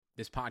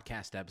This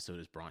podcast episode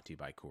is brought to you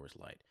by Coors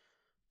Light.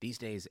 These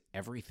days,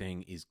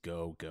 everything is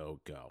go, go,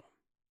 go.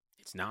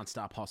 It's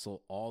nonstop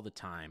hustle all the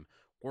time.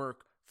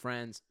 Work,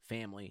 friends,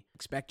 family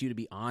expect you to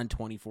be on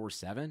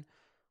 24/7.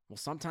 Well,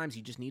 sometimes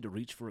you just need to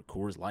reach for a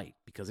Coors Light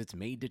because it's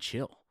made to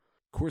chill.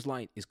 Coors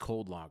Light is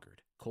cold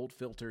lagered, cold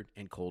filtered,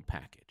 and cold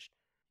packaged.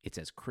 It's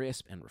as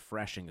crisp and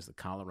refreshing as the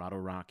Colorado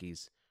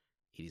Rockies.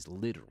 It is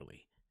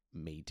literally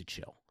made to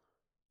chill.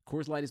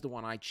 Coors Light is the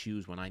one I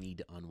choose when I need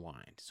to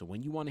unwind. So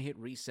when you want to hit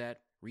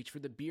reset, reach for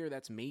the beer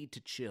that's made to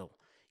chill.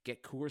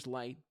 Get Coors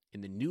Light in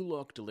the new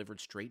look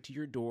delivered straight to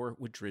your door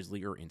with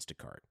Drizzly or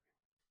Instacart.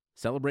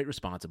 Celebrate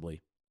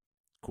responsibly.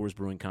 Coors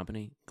Brewing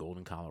Company,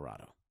 Golden,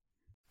 Colorado.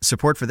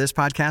 Support for this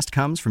podcast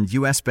comes from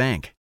U.S.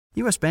 Bank.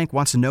 U.S. Bank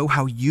wants to know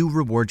how you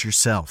reward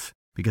yourself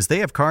because they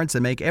have cards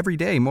that make every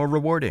day more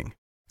rewarding.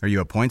 Are you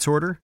a points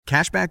hoarder,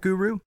 cashback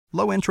guru,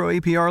 low intro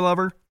APR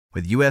lover?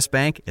 With U.S.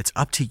 Bank, it's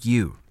up to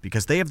you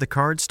because they have the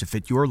cards to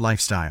fit your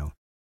lifestyle.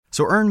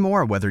 So earn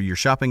more whether you're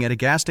shopping at a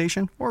gas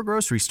station or a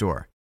grocery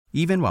store,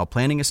 even while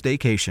planning a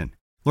staycation.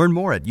 Learn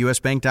more at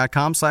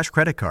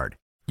usbank.com/creditcard.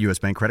 U.S.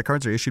 Bank credit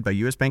cards are issued by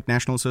U.S. Bank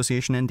National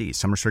Association ND.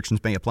 Some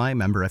restrictions may apply.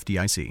 Member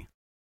FDIC.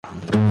 Not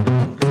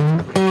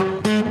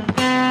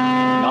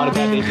a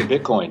bad day for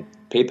Bitcoin.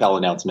 PayPal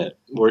announcement.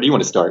 Where do you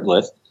want to start,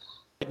 Les?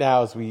 Right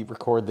now, as we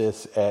record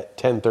this at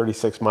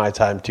 10:36 my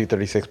time,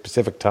 2:36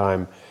 Pacific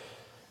time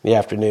in the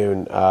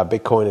afternoon,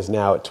 Bitcoin is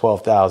now at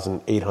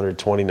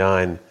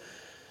 12,829.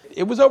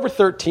 It was over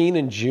 13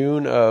 in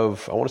June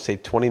of, I want to say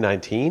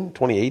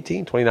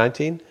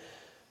 2019,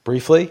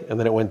 briefly, and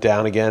then it went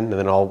down again, and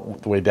then all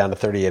the way down to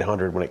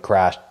 3,800 when it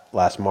crashed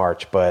last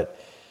March. But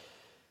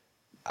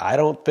I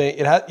don't think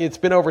it's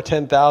been over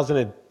 10,000.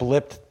 It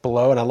blipped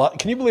below, and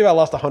can you believe I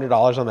lost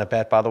 $100 on that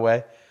bet? By the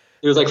way,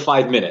 it was like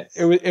 5 minutes.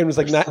 It was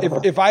like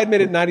if I had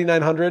made it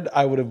 9,900,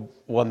 I would have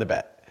won the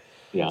bet.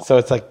 Yeah. So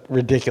it's like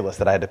ridiculous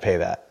that I had to pay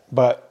that.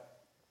 But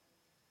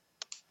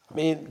I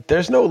mean,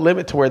 there's no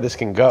limit to where this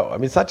can go. I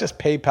mean, it's not just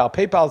PayPal.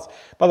 PayPal's,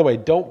 by the way,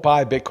 don't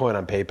buy Bitcoin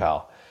on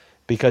PayPal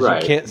because you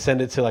can't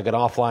send it to like an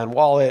offline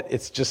wallet.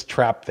 It's just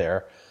trapped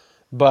there.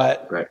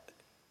 But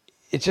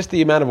it's just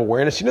the amount of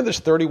awareness. You know,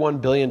 there's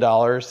 $31 billion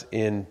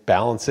in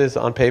balances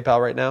on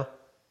PayPal right now.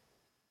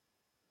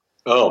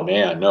 Oh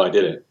man, no, I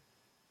didn't.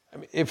 I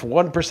mean, if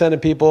 1%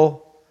 of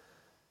people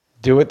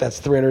do it,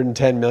 that's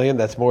 310 million.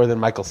 That's more than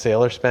Michael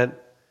Saylor spent.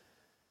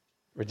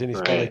 Virginia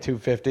spent like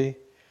 250.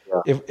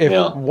 Yeah. If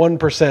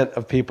 1%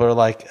 of people are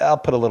like, I'll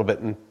put a little bit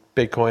in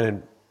Bitcoin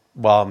and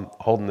while I'm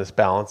holding this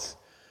balance,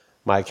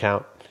 my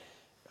account.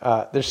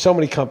 There's so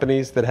many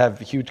companies that have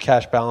huge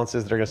cash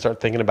balances that are going to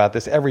start thinking about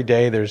this. Every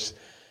day there's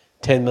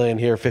 10 million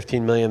here,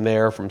 15 million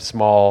there from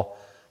small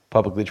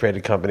publicly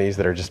traded companies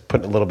that are just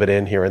putting a little bit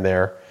in here and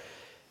there.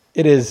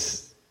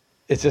 It's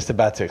just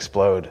about to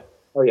explode.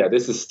 Oh yeah,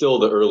 this is still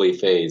the early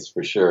phase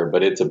for sure,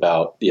 but it's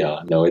about,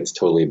 it's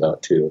totally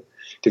about to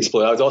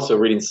explode. I was also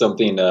reading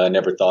something I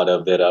never thought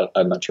of that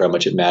I'm not sure how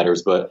much it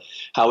matters, but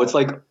how it's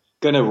like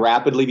going to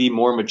rapidly be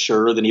more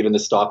mature than even the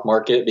stock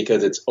market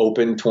because it's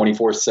open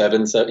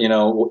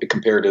 24/7,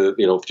 compared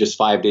to, just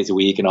 5 days a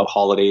week and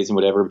holidays and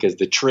whatever, because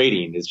the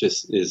trading is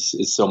just is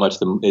so much,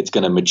 it's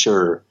going to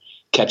mature,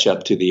 catch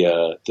up to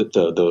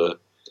the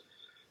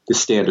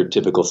standard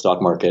typical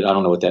stock market. I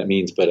don't know what that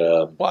means, but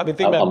think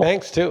about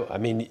banks too. I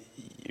mean,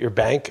 your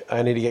bank,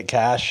 I need to get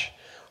cash.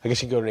 I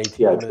guess you go to an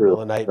ATM in the middle of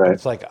the night, but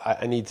it's like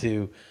I need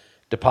to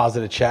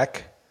deposit a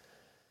check.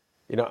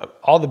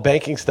 All the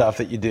banking stuff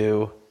that you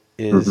do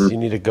is you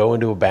need to go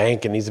into a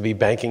bank. It needs to be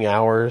banking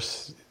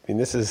hours. I mean,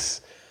 this is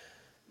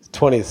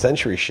 20th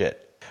century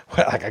shit.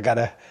 Like I got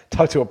to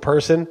talk to a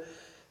person.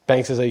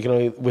 Bank says, you can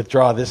only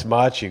withdraw this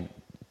much. You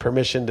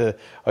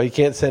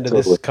can't send to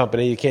this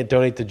company. You can't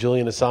donate to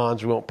Julian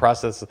Assange. We won't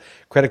process,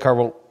 credit card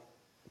won't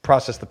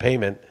process the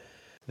payment.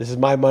 This is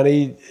my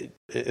money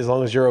as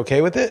long as you're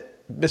okay with it,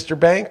 Mr.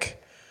 Bank.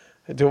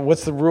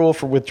 What's the rule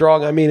for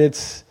withdrawing? I mean,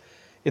 it's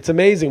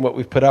amazing what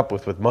we've put up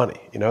with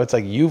money. It's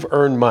like you've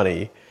earned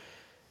money.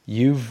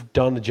 You've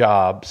done the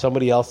job.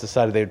 Somebody else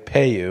decided they would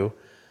pay you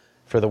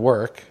for the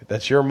work.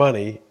 That's your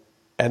money.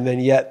 And then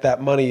yet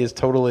that money is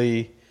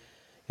totally,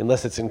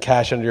 unless it's in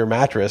cash under your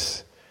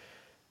mattress,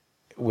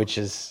 which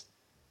is,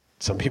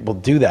 some people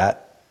do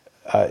that.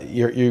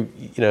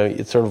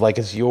 It's sort of like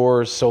it's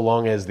yours so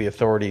long as the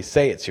authorities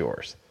say it's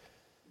yours.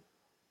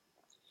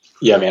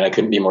 Yeah, man, I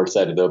couldn't be more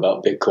excited though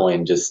about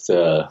Bitcoin. Just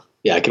I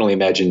can only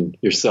imagine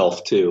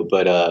yourself too.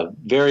 But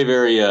very,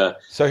 very.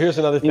 So here's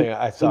another thing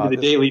I saw. The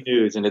daily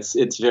news, and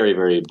it's very,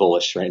 very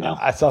bullish right now.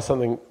 I saw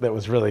something that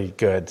was really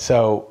good.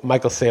 So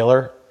Michael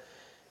Saylor,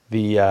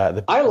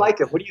 I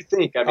like him. What do you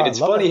think? I mean, it's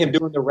funny him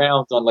doing the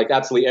rounds on like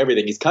absolutely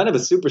everything. He's kind of a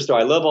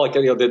superstar. I love all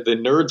the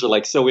nerds are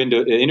like so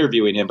into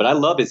interviewing him, but I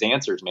love his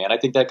answers, man. I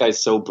think that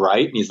guy's so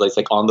bright and he's like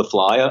on the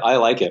fly. I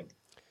like him.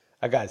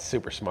 That guy's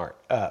super smart.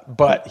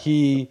 But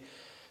he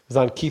was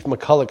on Keith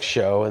McCulloch's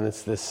show, and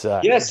it's this.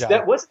 Yes,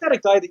 wasn't that a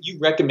guy that you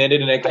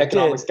recommended, an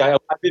economics guy?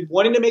 I've been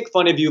wanting to make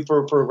fun of you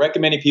for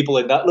recommending people.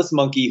 A nutless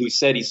monkey who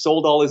said he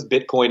sold all his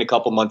Bitcoin a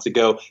couple months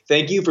ago.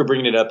 Thank you for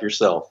bringing it up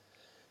yourself.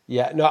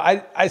 Yeah, no,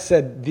 I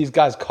said these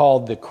guys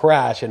called the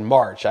crash in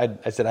March.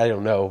 I said I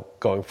don't know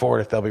going forward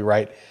if they'll be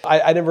right.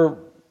 I never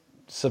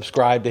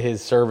subscribed to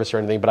his service or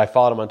anything, but I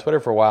followed him on Twitter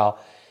for a while.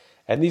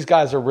 And these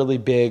guys are really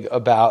big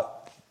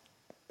about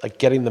like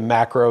getting the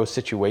macro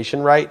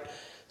situation right.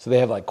 So they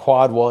have like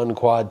quad 1,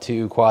 quad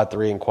 2, quad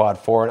 3, and quad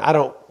 4. And I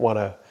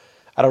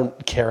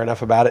don't care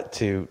enough about it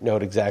to know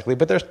it exactly,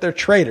 but they're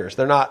traders.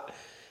 They're not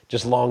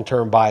just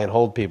long-term buy and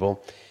hold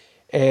people.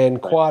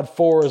 And quad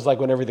 4 is like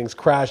when everything's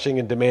crashing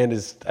and demand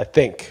is, I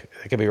think,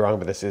 I could be wrong,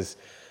 but this is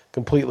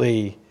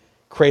completely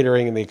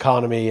cratering in the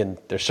economy, and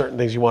there's certain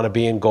things you want to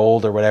be in,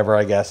 gold or whatever,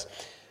 I guess.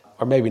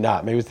 Or maybe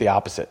not. Maybe it's the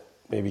opposite.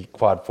 Maybe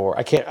quad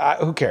 4.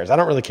 Who cares? I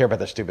don't really care about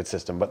their stupid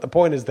system. But the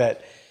point is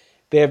that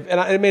they have, and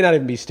it may not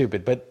even be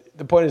stupid, but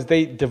the point is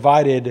they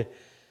divided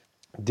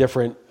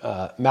different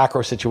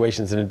macro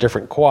situations into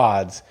different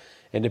quads,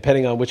 and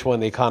depending on which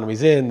one the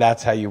economy's in,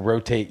 that's how you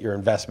rotate your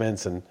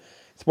investments, and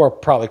it's more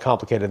probably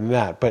complicated than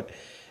that. But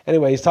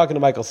anyway, he's talking to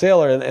Michael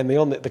Saylor, and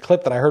the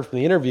clip that I heard from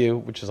the interview,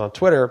 which is on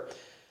Twitter,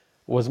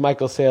 was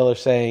Michael Saylor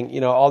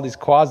saying, all these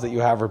quads that you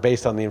have are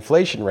based on the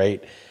inflation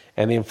rate,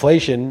 and the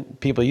inflation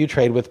people you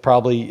trade with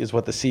probably is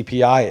what the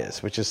CPI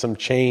is, which is some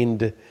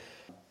chained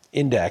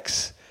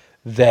index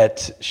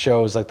that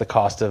shows like the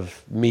cost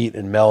of meat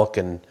and milk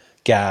and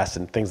gas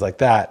and things like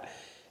that.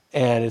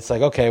 And it's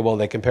like, okay, well,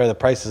 they compare the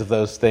prices of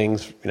those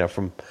things,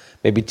 from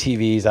maybe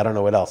TVs, I don't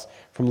know what else,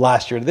 from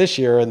last year to this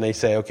year, and they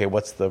say, okay,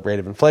 what's the rate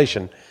of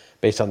inflation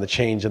based on the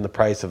change in the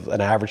price of an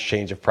average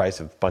change of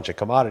price of a bunch of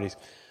commodities.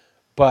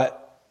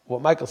 But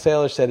what Michael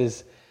Saylor said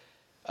is,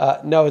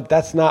 no,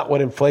 that's not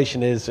what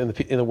inflation is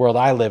in the world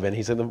I live in.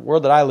 He said, the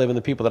world that I live in,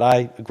 the people that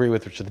I agree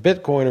with, which are the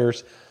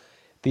Bitcoiners,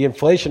 the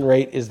inflation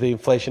rate is the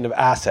inflation of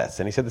assets.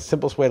 And he said the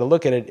simplest way to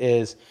look at it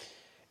is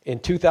in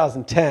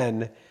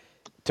 2010,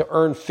 to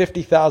earn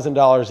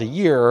 $50,000 a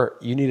year,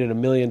 you needed $1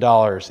 million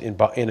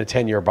in a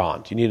 10-year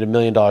bond. You needed $1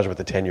 million worth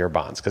of 10-year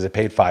bonds because it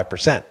paid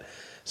 5%.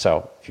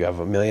 So if you have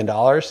 $1 million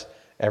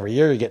every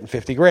year, you're getting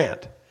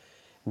 $50,000.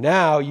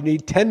 Now you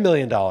need $10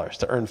 million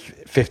to earn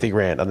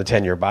 $50,000 on the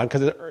 10-year bond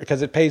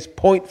because it pays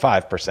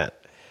 0.5%.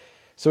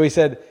 So he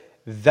said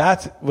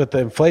that's what the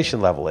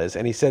inflation level is.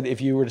 And he said if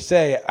you were to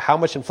say how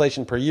much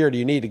inflation per year do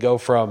you need to go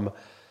from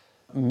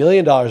 $1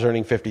 million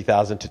earning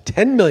 $50,000 to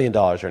 $10 million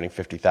earning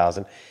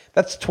 $50,000,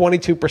 that's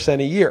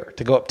 22% a year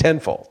to go up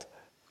tenfold.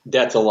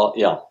 That's a lot.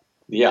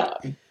 Yeah.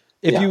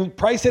 If you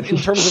price it in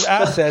terms of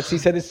assets, he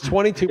said it's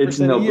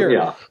 22% a year.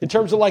 Yeah. In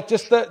terms of like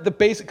just the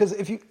basic, because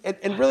if you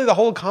and really the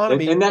whole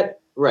economy and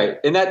that right,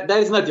 and that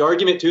is not the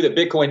argument too that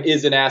Bitcoin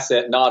is an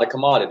asset, not a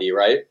commodity,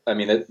 right? I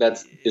mean isn't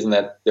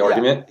that the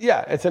argument?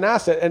 Yeah, it's an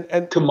asset,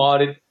 and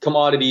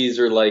commodities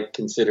are like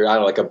considered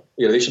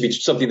they should be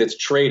something that's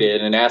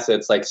traded, and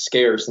assets like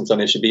scarce and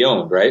something that should be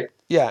owned, right?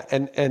 Yeah,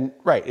 and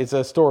right, it's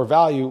a store of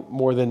value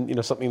more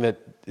than something that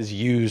is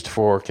used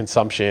for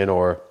consumption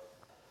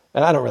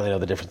and I don't really know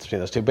the difference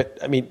between those two, but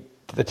I mean,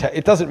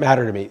 it doesn't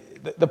matter to me.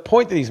 The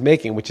point that he's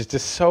making, which is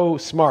just so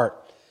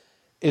smart,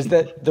 is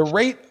that the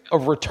rate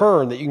of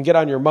return that you can get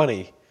on your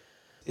money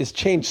has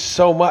changed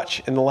so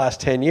much in the last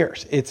 10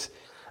 years.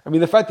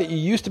 The fact that you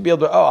used to be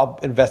able to, I'll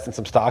invest in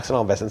some stocks and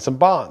I'll invest in some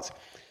bonds.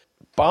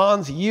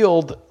 Bonds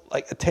yield,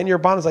 like a 10-year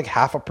bond is like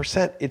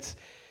 0.5%.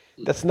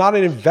 That's not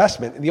an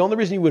investment. And the only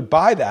reason you would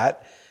buy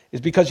that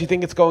is because you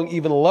think it's going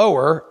even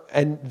lower,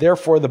 and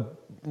therefore the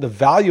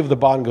value of the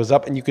bond goes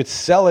up and you could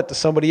sell it to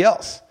somebody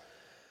else.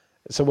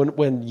 So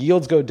when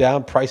yields go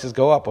down, prices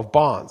go up of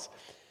bonds.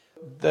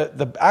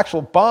 The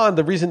actual bond,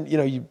 the reason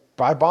you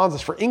buy bonds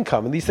is for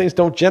income, and these things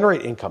don't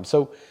generate income.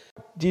 So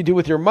what do you do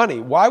with your money?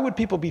 Why would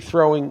people be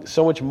throwing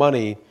so much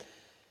money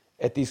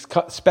at these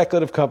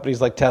speculative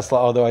companies like Tesla?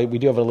 Although we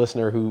do have a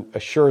listener who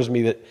assures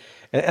me that,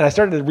 and I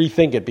started to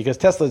rethink it because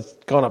Tesla's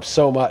gone up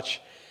so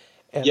much.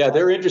 And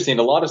they're interesting.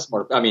 A lot of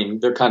smart. I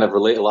mean, they're kind of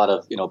relate. A lot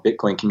of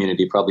Bitcoin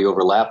community probably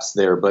overlaps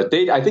there. But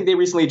I think they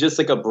recently just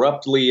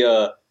abruptly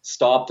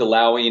stopped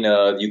allowing.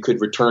 You could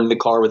return the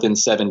car within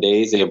 7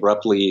 days. They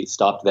abruptly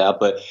stopped that.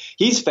 But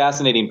he's a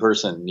fascinating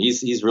person.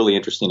 He's really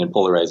interesting and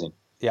polarizing.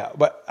 Yeah,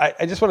 but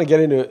I just want to get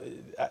into.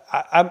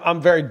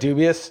 I'm very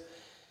dubious,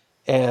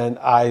 and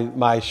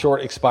my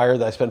short expired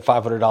that I spent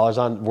 $500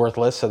 on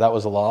worthless, so that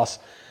was a loss.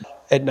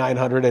 At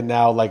 900, and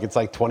now it's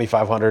like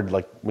 2,500,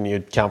 like when you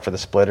count for the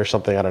split or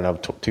something. I don't know,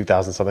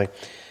 2,000 something.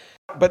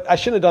 But I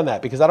shouldn't have done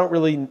that because I don't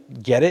really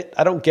get it.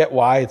 I don't get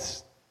why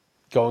it's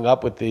going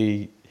up with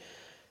the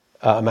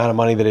amount of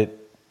money that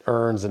it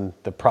earns and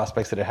the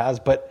prospects that it has.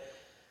 But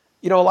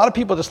a lot of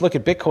people just look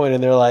at Bitcoin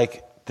and they're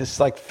like, "This is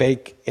like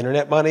fake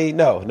internet money."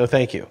 No,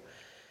 thank you.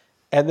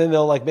 And then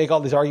they'll make all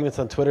these arguments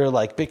on Twitter,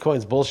 like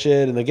Bitcoin's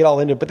bullshit, and they get all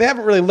into it, but they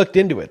haven't really looked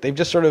into it. They've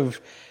just sort of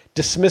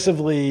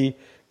dismissively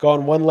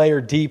gone one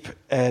layer deep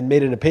and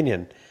made an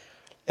opinion.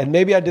 And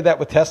maybe I did that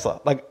with Tesla.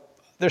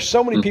 There's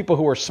so many people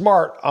who are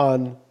smart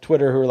on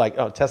Twitter who are like,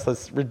 "Oh,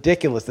 Tesla's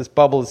ridiculous. This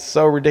bubble is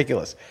so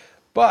ridiculous."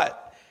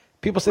 But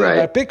people say that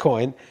about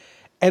Bitcoin,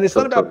 and it's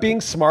not about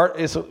being smart.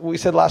 As we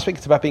said last week,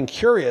 it's about being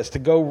curious to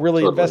go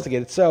really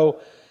investigate it. So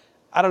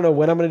I don't know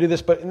when I'm going to do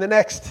this, but in the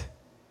next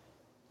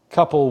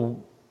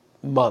couple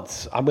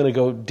months, I'm going to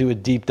go do a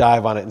deep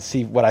dive on it and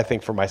see what I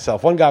think for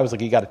myself. One guy was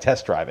like, you got to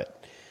test drive it.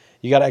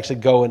 You got to actually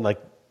go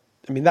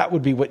and that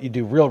would be what you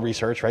do real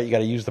research, right? You got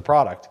to use the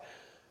product.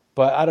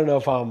 But I don't know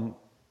if I'm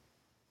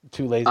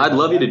too lazy. I'd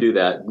love you to do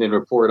that and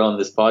report on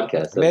this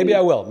podcast. Maybe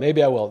I will.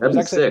 That'd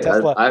be sick.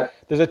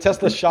 There's a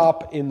Tesla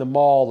shop in the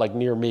mall,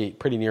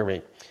 pretty near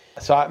me.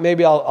 So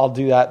maybe I'll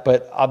do that,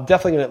 but I'm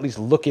definitely going to at least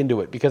look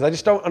into it because I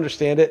just don't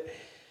understand it.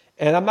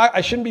 And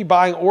I shouldn't be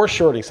buying or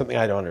shorting something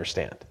I don't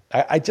understand.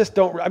 I just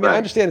don't. I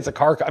understand it's a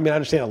car. I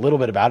understand a little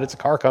bit about it. It's a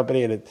car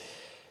company and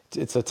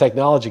it's a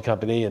technology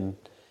company, and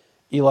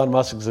Elon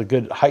Musk is a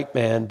good hype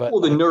man. But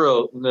the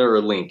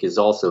Neuralink is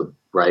also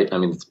right.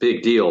 It's a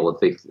big deal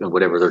if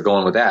whatever they're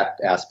going with that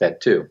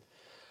aspect too.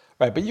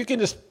 Right, but you can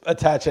just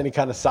attach any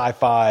kind of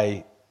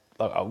sci-fi.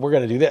 We're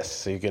going to do this,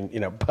 so you can,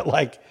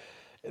 but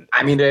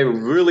they're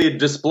really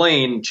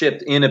displaying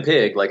chipped in a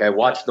pig. I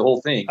watched the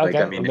whole thing.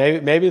 Okay,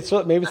 maybe it's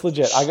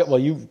legit.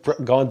 You've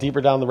gone deeper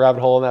down the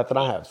rabbit hole in that than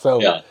I have.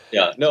 So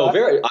yeah. No,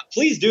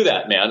 please do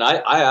that, man.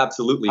 I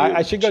absolutely.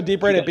 I should go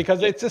deeper in it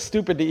because it's just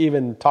stupid to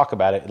even talk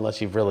about it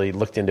unless you've really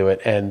looked into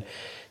it. And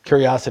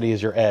curiosity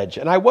is your edge.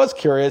 And I was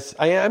curious.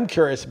 I am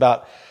curious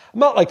about. I'm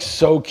not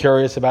so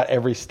curious about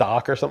every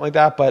stock or something like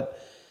that, but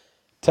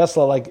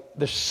Tesla,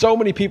 there's so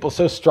many people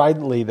so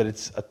stridently that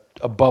it's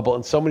a bubble,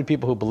 and so many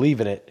people who believe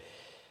in it.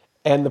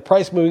 And the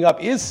price moving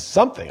up is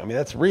something.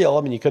 That's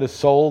real. You could have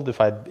sold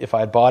if I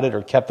had bought it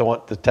or kept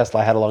the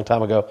Tesla I had a long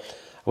time ago. I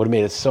would have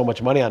made so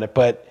much money on it.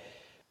 But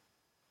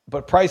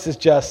price is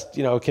just,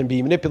 it can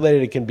be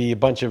manipulated. It can be a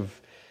bunch of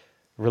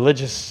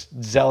religious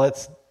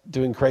zealots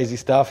doing crazy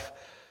stuff,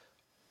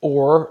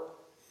 or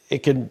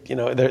it can,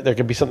 there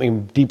could be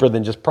something deeper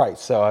than just price.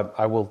 So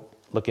I will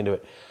look into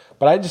it.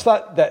 But I just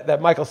thought that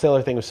Michael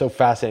Saylor thing was so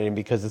fascinating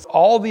because it's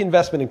all the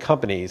investment in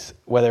companies,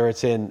 whether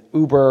it's in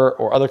Uber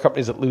or other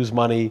companies that lose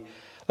money.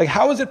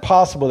 How is it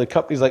possible that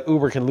companies like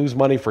Uber can lose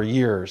money for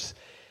years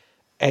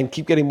and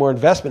keep getting more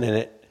investment in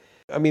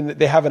it?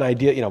 They have an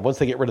idea, once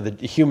they get rid of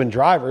the human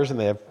drivers and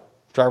they have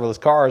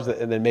driverless cars,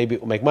 and then maybe it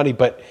will make money.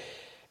 But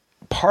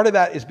part of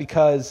that is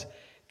because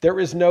there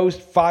is no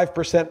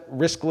 5%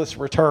 riskless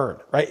return,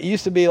 right? It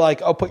used to be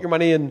put your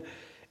money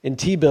in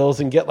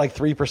T-bills and get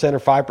 3% or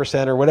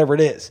 5% or whatever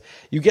it is.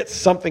 You get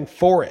something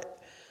for it.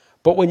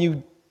 But when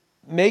you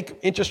make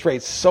interest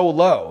rates so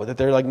low that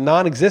they're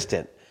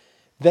non-existent,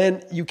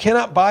 then you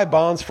cannot buy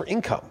bonds for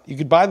income. You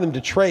could buy them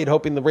to trade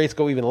hoping the rates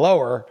go even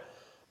lower,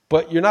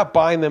 but you're not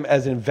buying them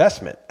as an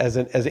investment, as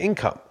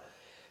income.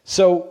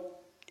 So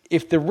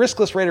if the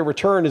riskless rate of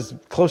return is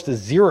close to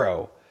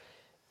zero,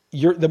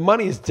 the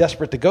money is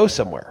desperate to go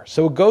somewhere.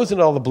 So it goes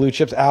into all the blue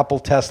chips, Apple,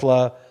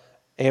 Tesla,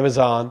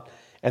 Amazon.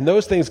 And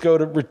those things go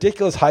to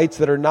ridiculous heights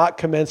that are not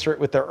commensurate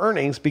with their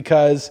earnings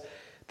because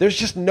there's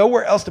just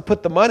nowhere else to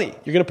put the money.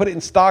 You're going to put it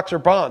in stocks or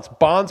bonds.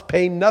 Bonds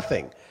pay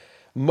nothing.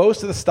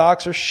 Most of the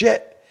stocks are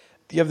shit.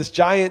 You have this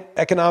giant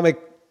economic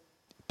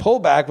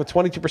pullback with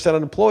 22%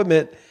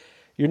 unemployment.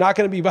 You're not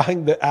going to be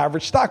buying the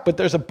average stock. But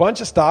there's a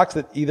bunch of stocks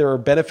that either are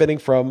benefiting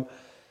from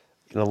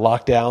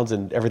lockdowns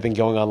and everything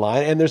going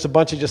online, and there's a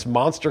bunch of just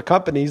monster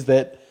companies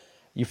that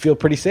you feel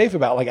pretty safe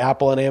about, like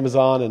Apple and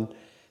Amazon, and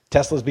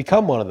Tesla's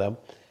become one of them,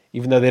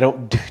 even though they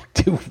don't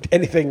do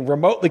anything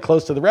remotely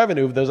close to the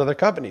revenue of those other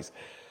companies.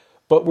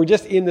 But we're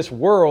just in this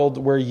world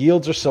where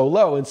yields are so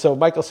low. And so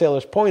Michael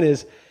Saylor's point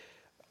is,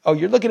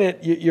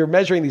 you're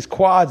measuring these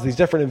quads, these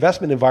different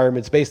investment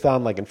environments based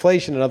on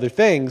inflation and other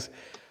things,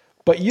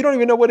 but you don't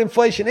even know what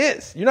inflation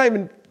is. You're not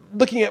even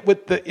looking at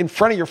in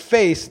front of your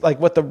face,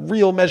 what the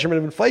real measurement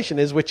of inflation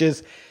is, which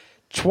is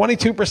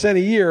 22% a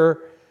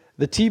year.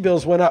 The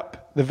T-bills went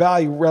up, the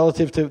value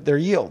relative to their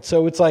yield.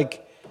 So it's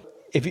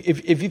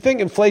if you think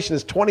inflation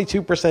is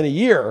 22% a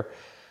year,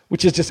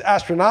 which is just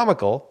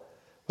astronomical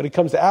when it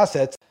comes to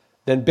assets,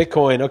 then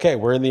Bitcoin, okay,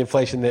 we're in the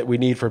inflation that we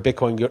need for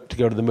Bitcoin to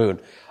go to the moon.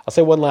 I'll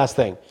say one last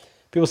thing.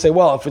 People say,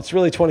 well, if it's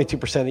really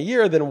 22% a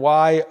year, then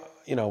why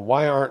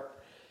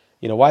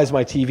is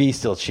my TV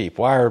still cheap?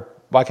 Why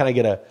can't I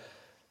get a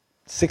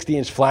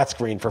 60-inch flat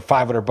screen for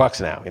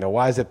 $500 now?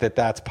 Why is it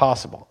that's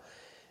possible?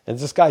 And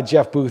this guy,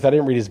 Jeff Booth, I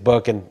didn't read his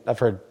book, and I've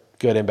heard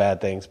good and bad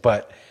things,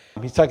 but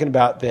he's talking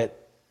about that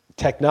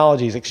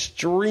technology is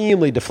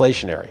extremely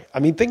deflationary.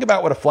 Think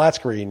about what a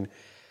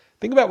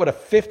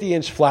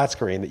 50-inch flat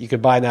screen that you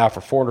could buy now for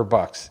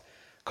 $400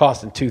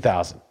 cost in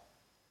 2000.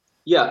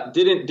 Yeah,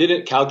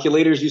 didn't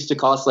calculators used to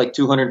cost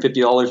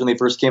 $250 when they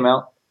first came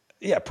out?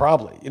 Yeah,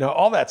 probably.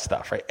 All that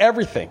stuff, right?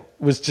 Everything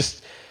was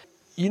just,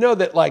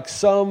 that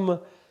some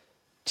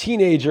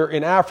teenager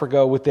in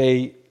Africa with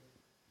a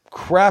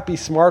crappy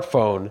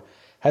smartphone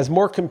has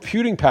more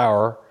computing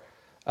power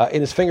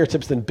in his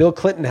fingertips than Bill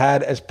Clinton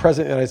had as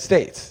president of the United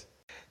States.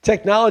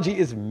 Technology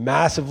is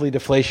massively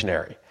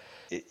deflationary.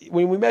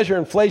 When we measure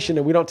inflation,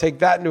 and we don't take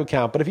that into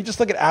account, but if you just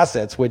look at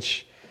assets,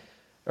 which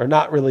are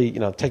not really,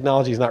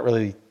 technology is not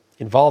really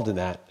involved in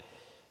that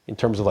in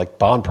terms of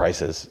bond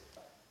prices,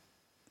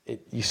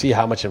 you see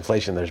how much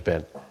inflation there's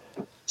been.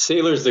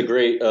 Saylor's a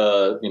great,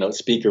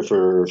 speaker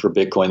for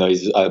Bitcoin.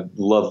 Though I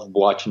love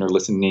watching or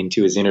listening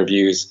to his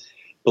interviews.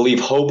 believe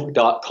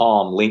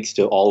hope.com links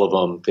to all of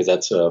them because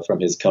that's from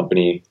his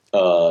company.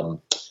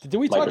 Did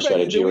we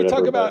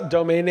talk about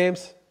domain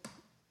names?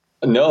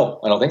 No,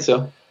 I don't think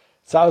so.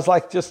 So I was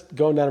like just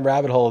going down a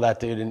rabbit hole of that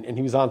dude, and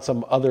he was on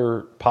some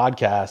other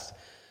podcast.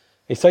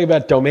 He's talking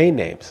about domain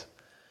names.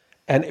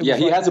 And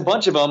he has a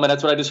bunch of them, and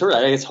that's what I just heard.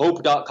 I guess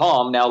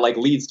hope.com now like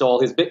leads to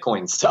all his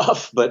Bitcoin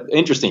stuff. But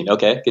interesting.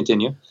 Okay,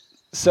 continue.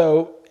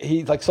 So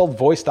he like sold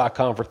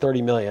voice.com for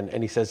 $30 million,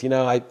 and he says,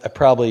 I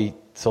probably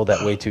sold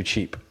that way too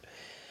cheap.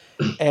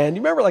 And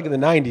you remember like in the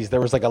 90s,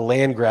 there was like a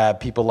land grab,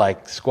 people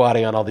like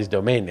squatting on all these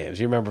domain names.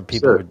 You remember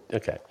people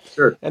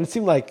Sure. And it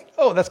seemed like,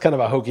 that's kind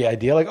of a hokey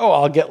idea. Like,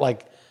 I'll get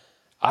like,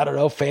 I don't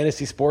know,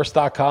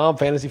 fantasysports.com,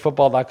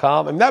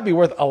 fantasyfootball.com. I mean, that'd be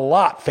worth a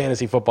lot,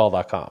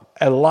 fantasyfootball.com.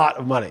 A lot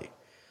of money.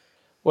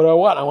 What do I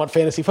want? I want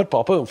fantasy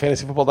football. Boom,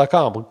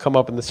 fantasyfootball.com will come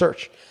up in the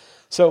search.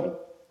 So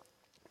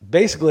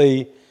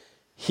basically,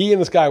 he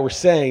and this guy were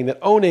saying that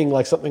owning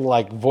like something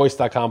like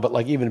voice.com, but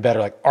like even better,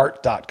 like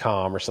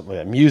art.com or something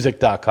like that,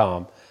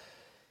 music.com,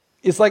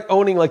 it's like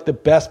owning like the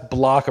best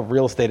block of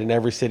real estate in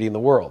every city in the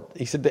world.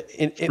 He said that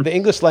in the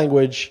English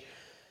language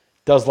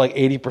does like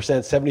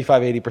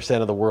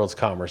 80% of the world's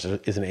commerce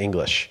is in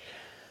English.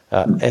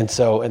 And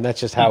that's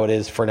just how it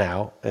is for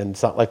now. And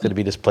it's not likely to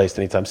be displaced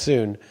anytime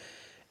soon.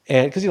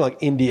 And because, like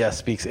India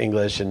speaks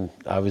English, and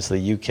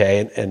obviously UK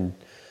and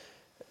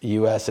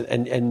US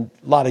and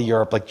a lot of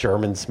Europe, like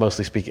Germans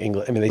mostly speak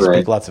English. I mean, they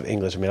speak lots of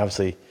English. I mean,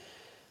 obviously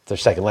it's their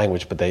second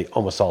language, but they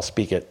almost all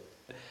speak it.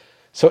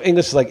 So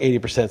English is like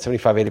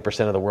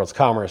 80% of the world's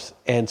commerce.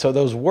 And so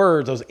those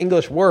words, those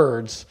English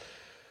words,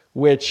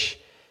 which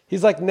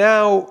he's like,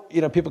 now,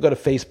 people go to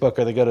Facebook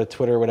or they go to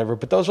Twitter or whatever,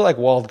 but those are like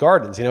walled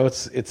gardens.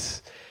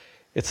 It's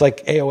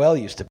like AOL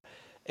used to be.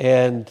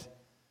 And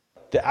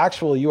the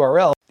actual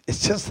URL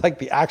is just like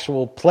the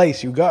actual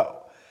place you go.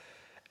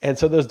 And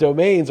so those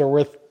domains are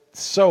worth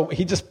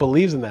he just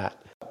believes in that.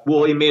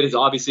 Well, he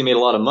obviously made a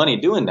lot of money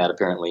doing that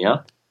apparently,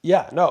 huh?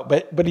 Yeah, no,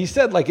 but he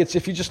said like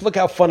if you just look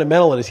how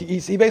fundamental it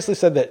is, he basically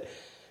said that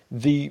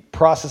the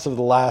process of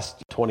the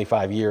last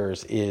 25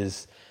 years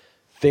is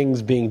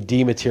things being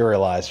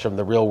dematerialized from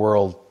the real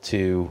world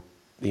to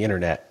the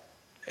internet.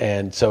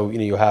 And so,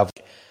 you have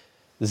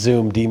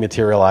Zoom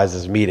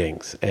dematerializes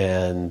meetings,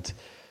 and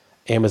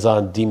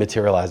Amazon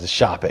dematerializes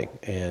shopping,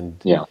 and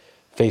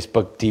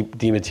Facebook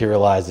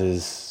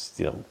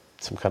dematerializes,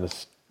 some kind of,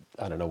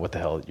 I don't know what the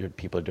hell your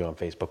people are doing on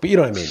Facebook, but you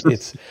know what I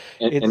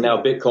mean? And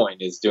now Bitcoin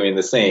is doing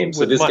the same.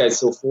 So this guy's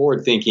so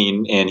forward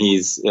thinking, and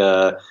he's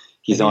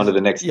on to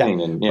the next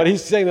thing. But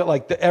he's saying that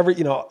like every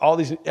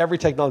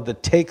technology that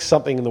takes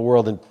something in the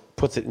world and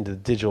puts it into the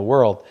digital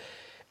world,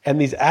 and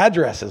these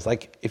addresses,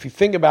 like if you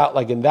think about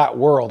like in that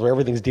world where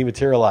everything's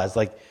dematerialized,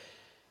 like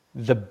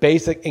the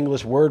basic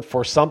English word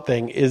for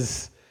something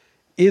is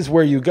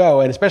where you go,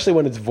 and especially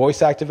when it's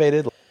voice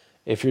activated.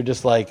 If you're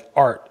just like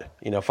art,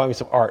 find me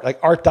some art, like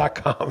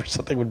art.com or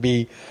something would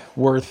be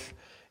worth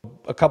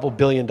a couple $1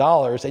 billion.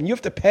 And you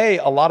have to pay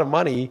a lot of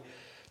money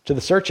to the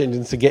search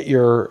engines to get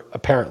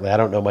apparently, I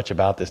don't know much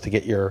about this, to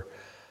get your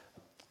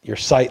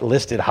site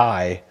listed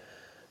high,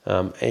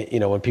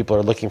 when people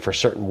are looking for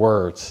certain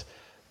words.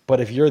 But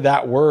if you're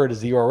that word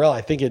as the URL,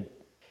 I think it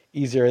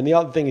easier. And the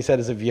other thing he said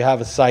is if you have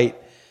a site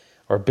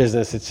or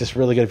business, it's just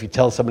really good if you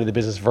tell somebody the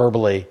business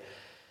verbally,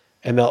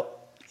 and they'll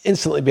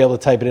instantly be able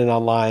to type it in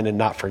online and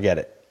not forget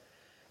it.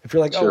 If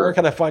you're like, where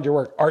can I find your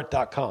work?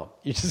 Art.com.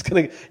 You're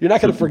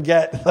not going to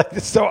forget. Like,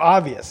 it's so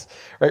obvious,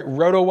 right?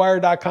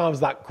 Rotowire.com is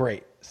not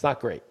great. It's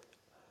not great.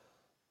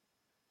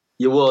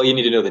 Yeah, well, you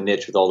need to know the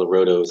niche with all the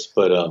rotos,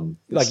 but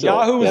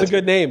Yahoo is a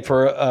good name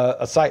for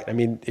a site. I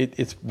mean,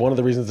 it's one of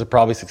the reasons it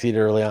probably succeeded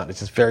early on.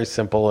 It's just very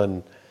simple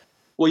and.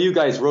 Well, you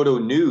guys, Roto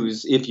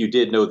News, if you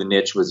did know the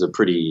niche, was a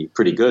pretty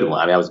good one.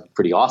 I mean, that was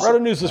pretty awesome.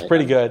 Roto News was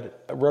pretty good.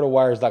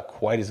 Rotowire is not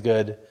quite as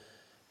good.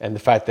 And the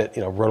fact that,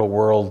 Roto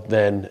World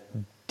then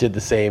did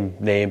the same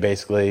name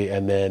basically,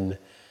 and then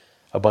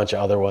a bunch of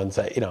other ones,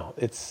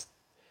 it's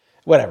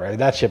whatever. I mean,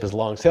 that ship is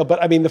long sailed.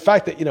 But I mean, the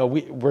fact that,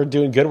 we're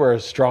doing good, we're a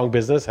strong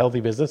business, healthy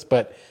business,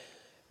 but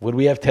would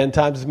we have 10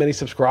 times as many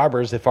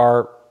subscribers if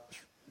our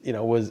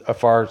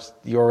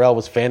URL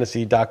was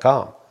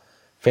fantasy.com?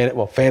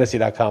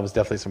 Fantasy.com is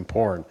definitely some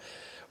porn.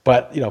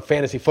 But,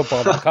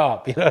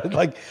 fantasyfootball.com,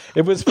 like if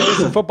it was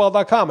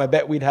fantasyfootball.com, I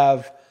bet we'd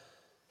have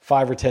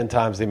 5 or 10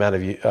 times the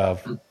amount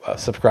of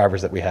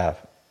subscribers that we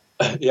have.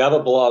 Yeah, I have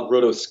a blog,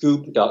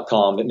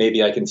 rotoscoop.com, that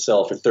maybe I can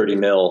sell for 30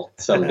 mil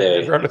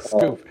someday.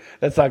 Rotoscoop.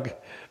 That's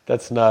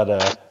not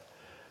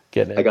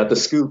getting it. I got the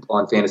scoop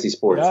on fantasy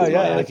sports. Oh,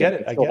 yeah, I get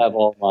it. I have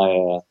all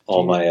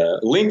my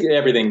link,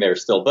 everything there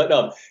still. But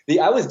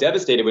I was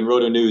devastated when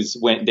Roto News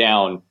went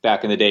down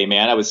back in the day,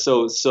 man. I was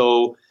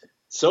so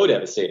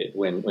devastated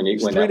when that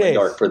went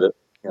dark for the.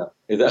 Yeah,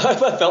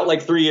 I felt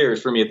like 3 years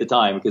for me at the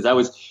time because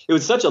it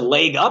was such a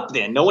leg up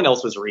then. No one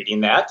else was reading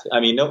that. I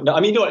mean, no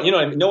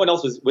one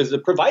else was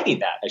providing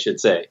that. I should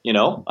say,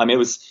 I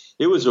mean,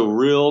 it was a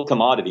real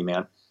commodity,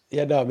 man.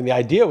 Yeah, no, I mean, the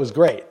idea was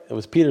great. It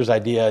was Peter's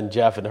idea and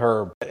Jeff and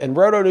Herb, and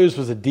Roto News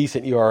was a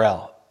decent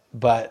URL,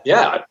 but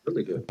yeah,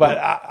 really good. But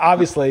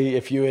obviously,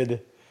 if you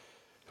had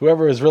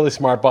whoever is really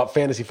smart bought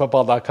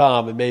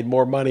fantasyfootball.com and made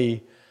more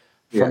money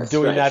from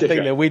doing that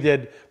thing than we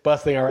did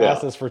busting our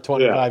asses for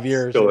 25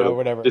 years, totally.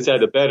 Whatever. Just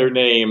had a better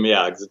name.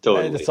 Yeah,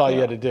 totally. That's all you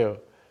had to do.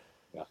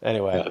 Yeah.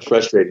 Anyway.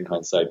 Frustrating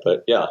hindsight,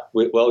 but yeah.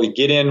 We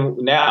get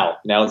in now.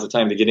 Now is the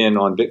time to get in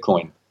on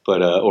Bitcoin,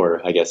 but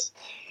or I guess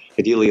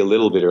ideally a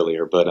little bit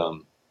earlier. But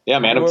yeah,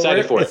 man, I'm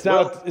excited for it. It's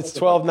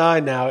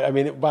 12.9 now. I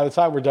mean, by the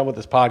time we're done with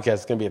this podcast,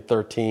 it's going to be at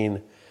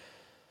 13.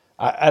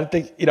 I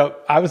think,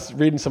 I was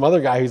reading some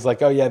other guy who's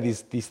like, oh yeah,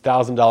 these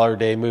 $1,000 a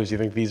day moves. You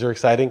think these are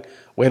exciting?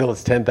 Wait till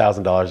it's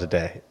 $10,000 a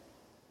day.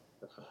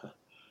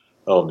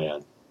 Oh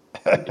man.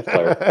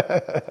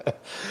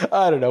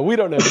 I don't know. We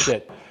don't know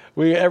shit.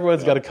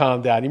 Everyone's got to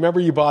calm down. You remember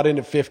you bought in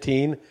at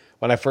 15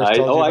 when I first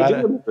told you about it?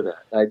 I do remember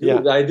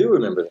that. I do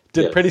remember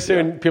that. Pretty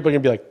soon people are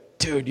going to be like,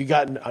 dude, you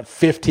got at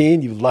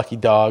 15, you lucky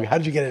dog. How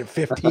did you get it at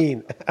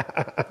 15?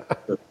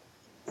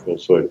 So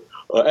funny.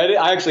 And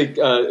I actually,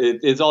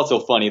 it's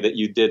also funny that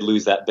you did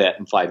lose that bet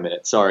in 5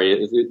 minutes.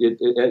 Sorry,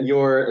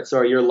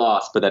 your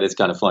loss, but that is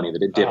kind of funny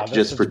that it dipped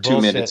just for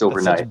 2 minutes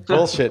overnight. That's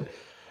bullshit.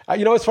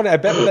 It's funny. I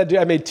bet with that dude.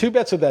 I made 2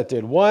 bets with that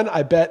dude. One,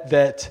 I bet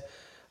that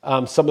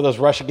some of those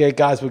Russiagate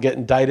guys would get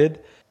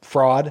indicted,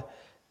 fraud.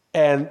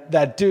 And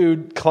that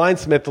dude,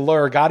 Kleinsmith, the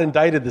lawyer, got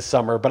indicted this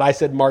summer, but I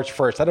said March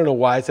 1st. I don't know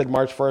why I said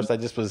March 1st. I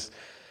just was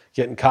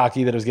getting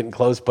cocky that it was getting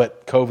close,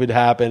 but COVID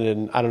happened,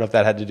 and I don't know if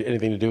that had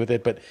anything to do with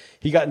it, but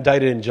he got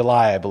indicted in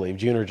July, I believe,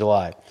 June or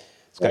July.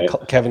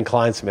 Kevin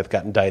Kleinsmith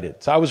got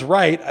indicted. So I was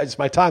right.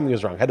 My timing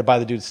was wrong. I had to buy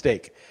the dude a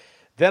steak.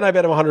 Then I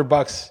bet him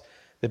 $100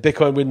 that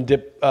Bitcoin wouldn't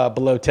dip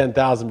below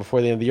 10,000 before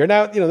the end of the year.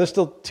 Now, there's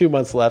still 2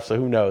 months left, so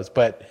who knows?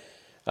 But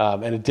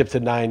and it dipped to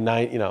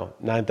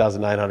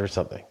 9,900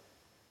 something.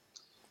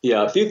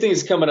 Yeah, a few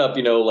things coming up.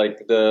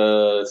 Like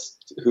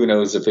who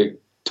knows if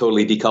it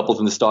totally decoupled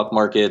from the stock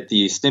market.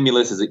 The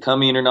stimulus, is it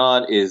coming or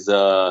not? Is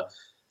the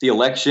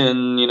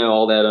election?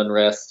 All that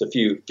unrest. A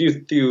few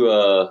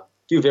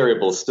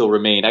variables still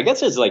remain. I guess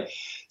there's like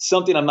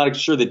something, I'm not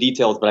sure the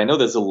details, but I know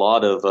there's a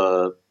lot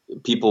of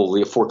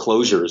people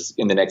foreclosures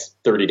in the next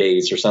 30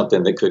 days or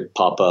something that could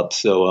pop up.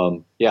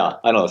 So yeah,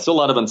 I don't know. Still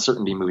a lot of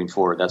uncertainty moving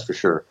forward. That's for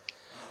sure.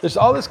 There's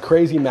all this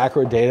crazy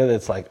macro data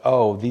that's like,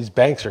 oh, these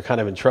banks are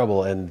kind of in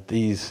trouble, and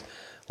these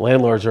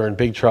landlords are in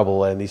big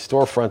trouble, and these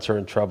storefronts are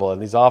in trouble,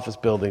 and these office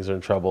buildings are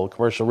in trouble,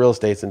 commercial real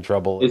estate's in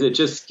trouble. Is it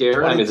just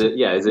scary? Is it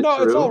no,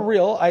 true? It's all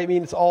real. I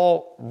mean, it's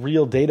all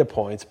real data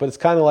points, but it's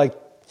kind of like,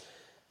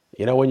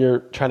 when you're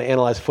trying to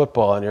analyze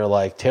football and you're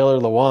like, Taylor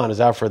Lewan is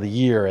out for the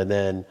year, and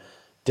then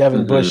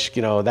Devin Bush,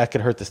 that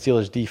could hurt the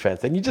Steelers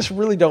defense. And you just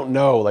really don't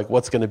know like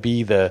what's going to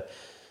be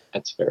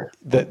That's fair.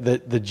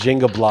 The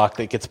Jenga block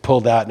that gets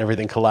pulled out and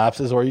everything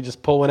collapses, or you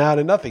just pull one out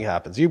and nothing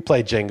happens. You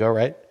play Jenga,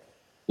 right?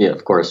 Yeah,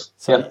 of course.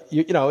 So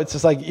it's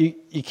just like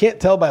you can't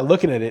tell by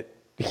looking at it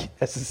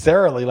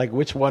necessarily like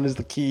which one is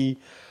the key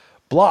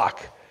block.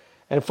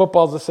 And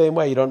football's the same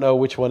way. You don't know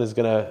which one is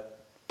going to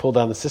pull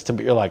down the system,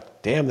 but you're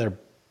like, damn, they're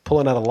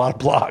pulling out a lot of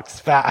blocks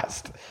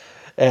fast.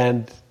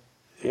 And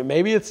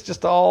maybe it's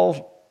just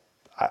all,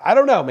 I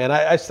don't know, man.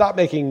 I stopped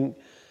making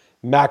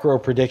macro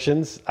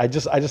predictions. I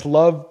just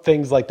love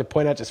things like to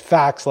point out just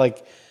facts,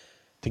 like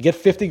to get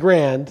 50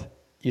 grand,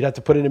 you'd have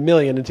to put in $1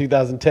 million in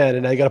 2010,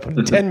 and now you got to put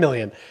in 10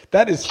 million.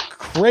 That is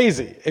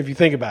crazy if you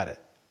think about it.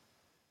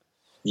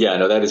 Yeah,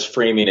 no, that is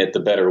framing it the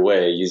better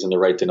way, using the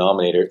right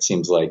denominator, it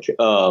seems like.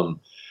 So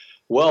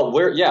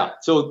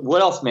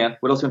what else, man?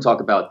 What else can we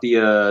talk about?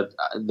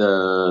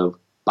 The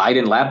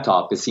Biden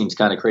laptop, it seems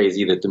kind of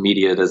crazy that the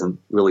media doesn't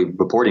really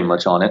reporting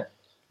much on it.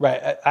 Right.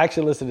 I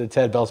actually listened to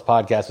Ted Bell's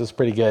podcast. It was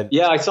pretty good.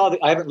 Yeah, I saw that.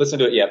 I haven't listened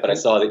to it yet, but I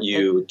saw that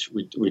you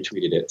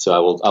retweeted it,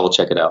 so I will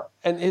check it out.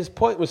 And his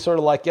point was sort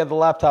of like, the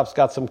laptop's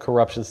got some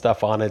corruption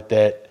stuff on it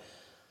that,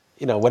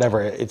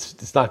 whatever.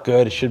 It's not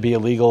good. It should be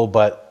illegal,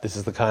 but this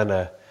is the kind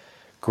of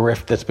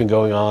grift that's been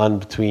going on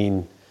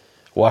between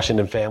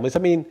Washington families. I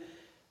mean,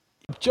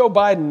 Joe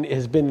Biden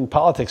has been in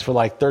politics for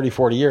like 30,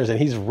 40 years, and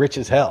he's rich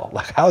as hell.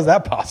 Like, how is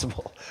that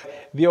possible?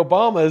 The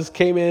Obamas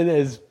came in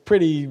as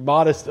pretty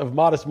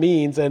modest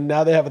means, and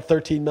now they have a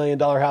 $13 million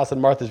house in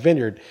Martha's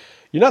Vineyard.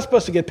 You're not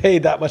supposed to get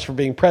paid that much for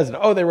being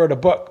president. Oh, they wrote a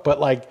book, but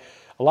like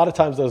a lot of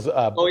times those.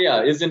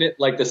 Isn't it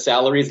like the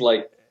salary's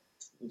like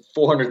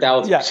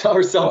 $400,000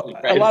 or something?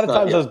 Right? A lot of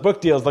times those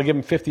book deals, they'll give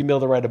them $50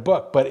 million to write a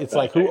book, but it's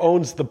like who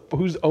owns the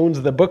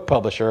book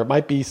publisher? It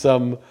might be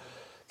some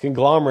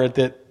conglomerate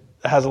that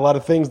has a lot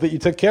of things that you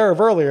took care of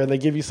earlier, and they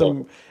give you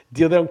some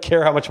deal. They don't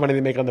care how much money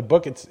they make on the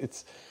book.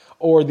 It's.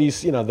 Or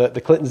these,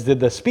 the Clintons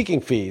did the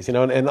speaking fees, and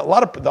all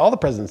the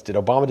presidents did.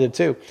 Obama did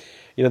too.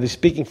 These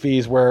speaking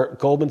fees where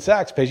Goldman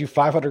Sachs pays you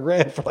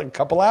 $500,000 for like a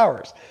couple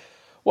hours.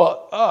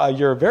 Well,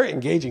 you're a very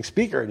engaging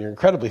speaker and you're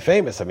incredibly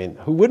famous. I mean,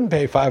 who wouldn't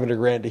pay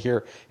 $500,000 to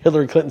hear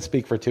Hillary Clinton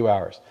speak for 2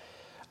 hours?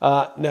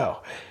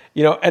 No,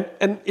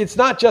 and it's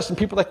not just, and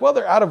people are like, well,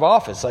 they're out of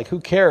office. Like, who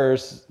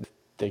cares?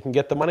 They can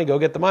get the money, go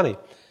get the money.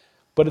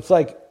 But it's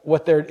like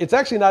it's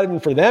actually not even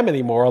for them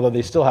anymore, although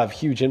they still have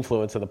huge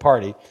influence in the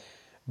party.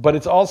 But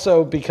it's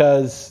also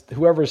because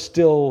whoever's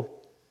still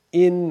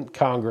in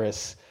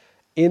Congress,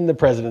 in the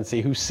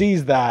presidency, who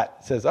sees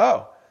that says,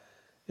 oh,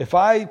 If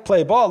I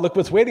play ball, look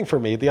what's waiting for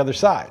me at the other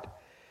side.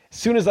 As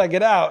soon as I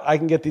get out, I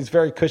can get these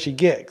very cushy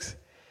gigs.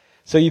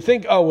 So you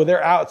think, oh, well,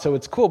 they're out, so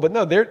it's cool. But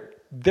no,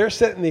 they're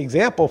setting the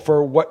example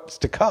for what's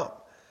to come.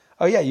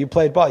 Oh, yeah, you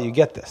played ball, you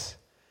get this.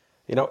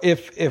 You know,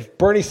 if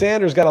Bernie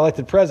Sanders got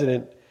elected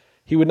president,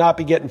 he would not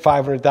be getting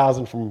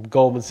 $500,000 from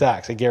Goldman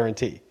Sachs, I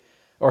guarantee.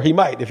 Or he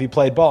might if he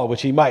played ball,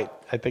 which he might.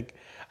 I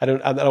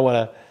don't want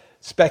to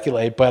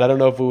speculate, but I don't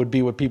know if it would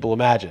be what people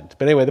imagined.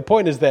 But anyway, the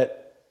point is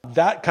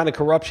that kind of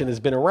corruption has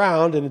been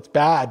around and it's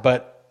bad.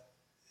 But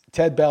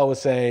Ted Bell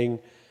was saying,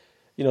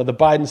 you know, the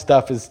Biden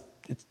stuff it's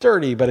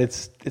dirty, but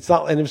it's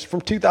not. And it was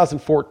from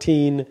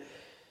 2014.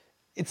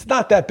 It's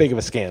not that big of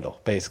a scandal,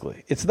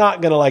 basically. It's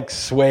not going to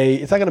sway.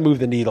 It's not going to move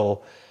the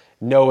needle,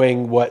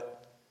 knowing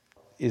what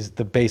is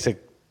the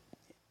basic,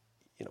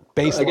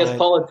 baseline. I guess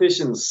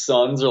politicians'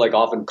 sons are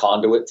often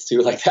conduits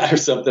too, like that or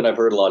something. I've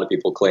heard a lot of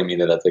people claiming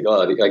that's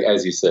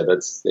as you said,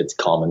 it's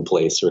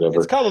commonplace or whatever.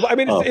 It's common. I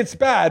mean, it's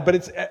bad, but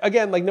it's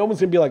again, no one's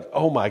going to be like,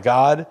 oh my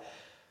God,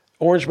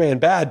 Orange Man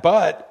bad,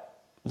 but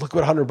look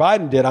what Hunter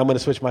Biden did. I'm going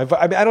to switch my vote.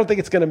 I mean, I don't think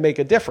it's going to make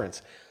a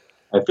difference.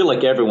 I feel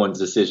like everyone's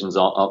decisions,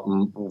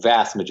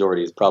 vast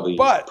majority, is probably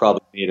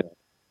made up.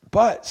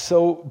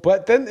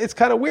 But then it's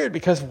kind of weird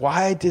because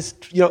why does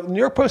New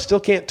York Post still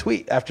can't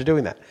tweet after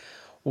doing that?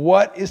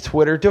 What is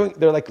Twitter doing?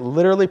 They're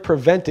literally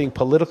preventing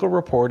political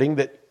reporting.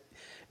 That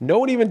no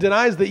one even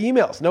denies the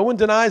emails. No one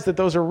denies that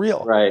those are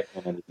real. Right.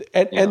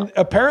 And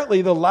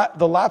apparently the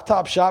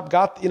laptop shop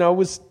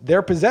was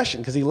their possession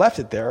because he left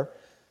it there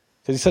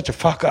because he's such a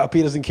fuck up.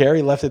 He doesn't care.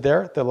 He left it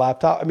there. The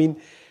laptop. I mean,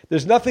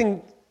 there's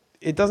nothing.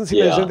 It doesn't seem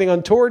there's anything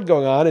untoward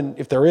going on. And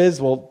if there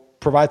is, we'll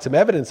provide some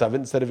evidence of it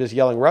instead of just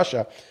yelling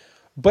Russia.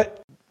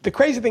 But the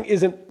crazy thing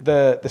isn't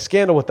the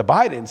scandal with the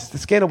Bidens. It's the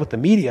scandal with the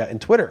media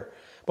and Twitter,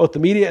 both the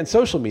media and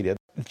social media.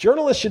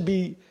 Journalists should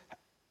be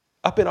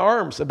up in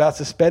arms about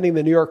suspending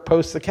the New York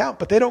Post's account,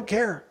 but they don't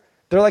care.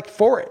 They're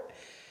for it.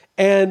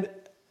 And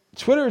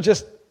Twitter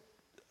just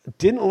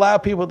didn't allow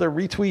people to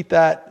retweet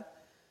that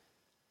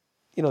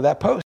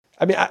post.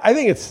 I mean, I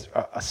think it's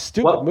a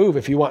stupid move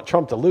if you want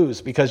Trump to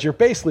lose because you're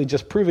basically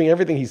just proving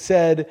everything he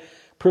said,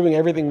 proving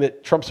everything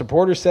that Trump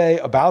supporters say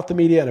about the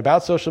media and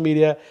about social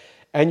media.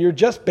 And you're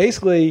just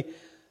basically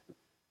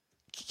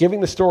giving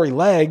the story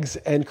legs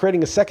and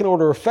creating a second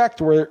order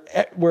effect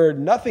where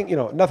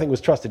nothing was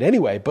trusted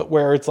anyway, but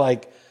where it's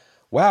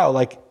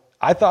wow,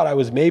 I thought I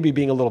was maybe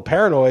being a little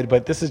paranoid,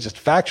 but this is just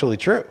factually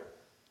true.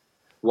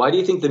 Why do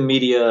you think the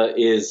media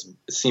is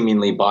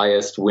seemingly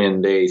biased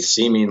when they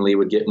seemingly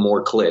would get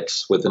more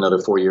clicks with another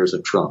 4 years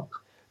of Trump?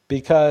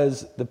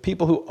 Because the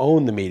people who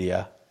own the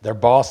media, their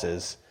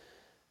bosses,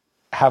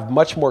 have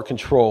much more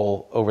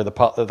control over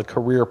the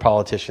career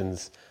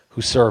politicians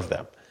who serve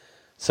them.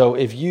 So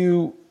if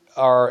you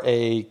are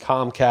a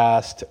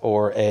Comcast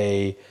or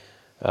a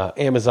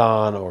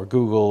Amazon or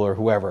Google or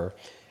whoever,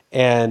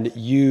 and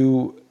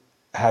you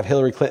have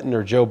Hillary Clinton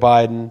or Joe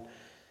Biden,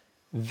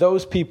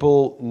 those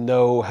people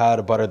know how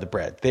to butter the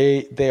bread.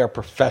 They are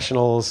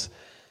professionals.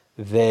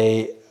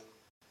 They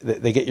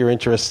get your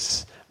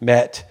interests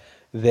met.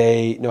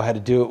 They know how to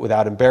do it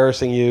without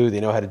embarrassing you. They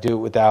know how to do it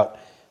without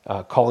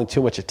calling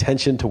too much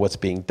attention to what's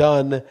being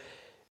done.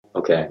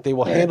 Okay. They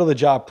will handle the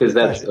job. Because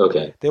that's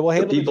okay. They will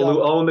handle the people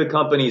who own the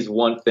companies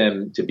want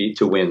them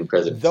to win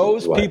presidency.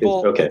 Those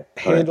people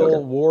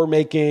handle war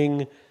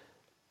making,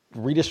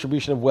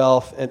 redistribution of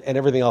wealth, and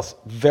everything else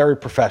very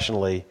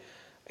professionally.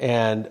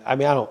 And I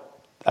mean, I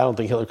don't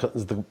think Hillary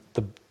Clinton's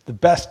the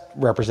best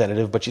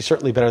representative, but she's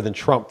certainly better than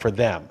Trump for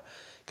them.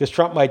 Because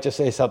Trump might just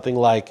say something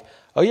like,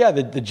 oh yeah,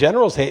 the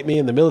generals hate me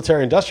in the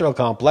military industrial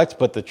complex,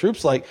 but the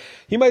troops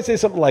he might say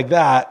something like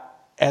that.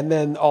 And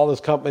then all those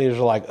companies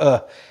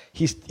are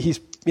he's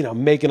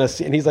making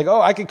us, and he's like,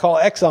 oh, I could call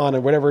Exxon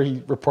or whatever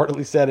he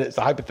reportedly said. It's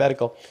a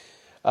hypothetical.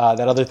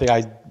 That other thing,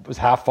 I was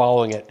half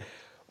following it.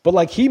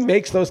 But he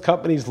makes those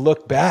companies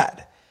look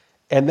bad.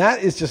 And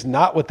that is just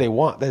not what they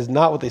want. That is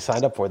not what they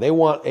signed up for. They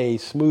want a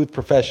smooth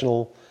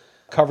professional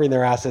covering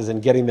their asses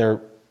and getting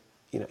their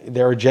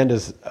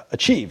agendas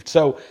achieved.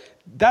 So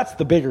that's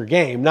the bigger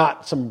game,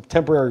 not some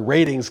temporary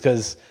ratings,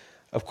 because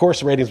of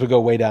course the ratings would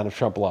go way down if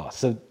Trump lost.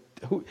 So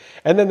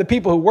and then the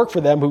people who work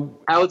for them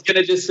I was going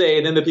to just say,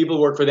 and then the people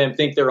who work for them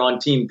think they're on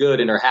team good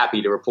and are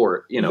happy to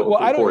report,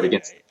 report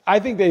against. I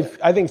think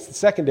it's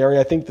secondary.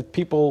 I think the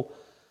people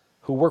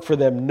who work for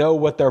them know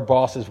what their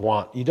bosses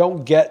want. You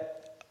don't get,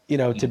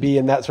 to be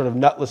in that sort of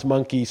nutless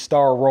monkey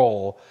star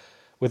role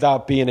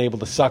without being able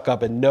to suck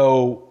up and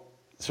know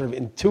sort of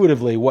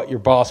intuitively what your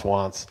boss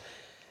wants.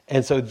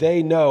 And so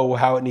they know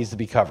how it needs to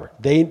be covered.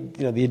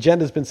 The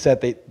agenda's been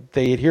set.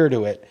 They adhere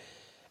to it.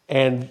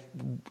 And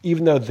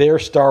even though their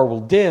star will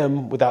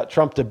dim without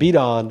Trump to beat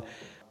on,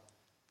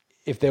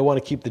 if they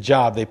want to keep the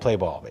job, they play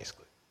ball, basically.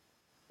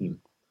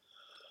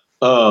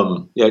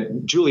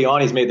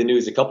 Giuliani's made the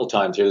news a couple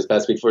times here this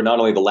past week for not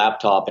only the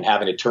laptop and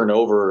having to turn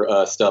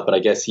over stuff, but I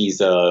guess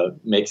he's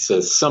makes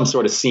some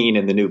sort of scene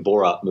in the new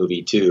Borat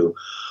movie too.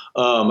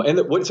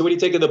 So what do you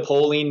take of the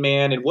polling,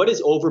 man? And what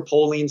is over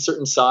polling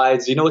certain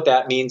sides? Do you know what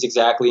that means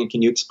exactly? And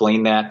can you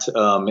explain that?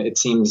 It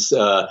seems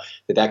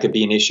that could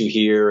be an issue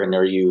here. And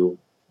do you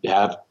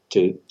have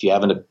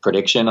a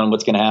prediction on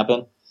what's going to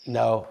happen?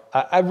 No,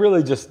 I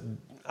really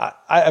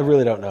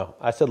don't know.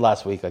 I said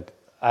last week, like,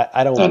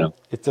 I don't know.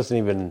 It doesn't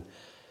even,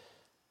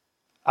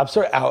 I'm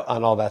sort of out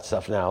on all that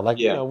stuff now. Like,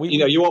 yeah.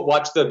 You won't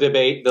watch the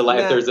debate,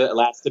 if there's a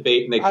last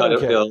debate and they cut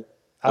it.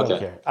 I don't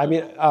care. I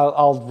mean,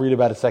 I'll read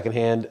about it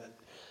secondhand.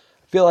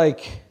 I feel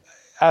like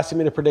asking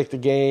me to predict a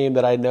game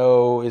that I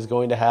know is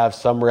going to have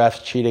some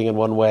refs cheating in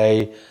one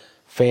way,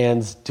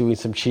 fans doing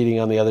some cheating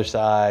on the other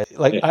side.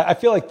 Like, yeah. I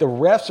feel like the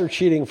refs are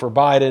cheating for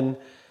Biden,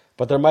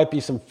 but there might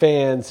be some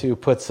fans who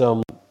put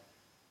some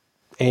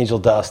angel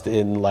dust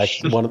in, like,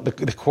 one of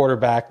the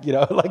quarterback,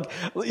 like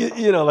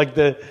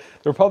the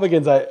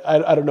Republicans.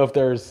 I don't know if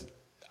there's,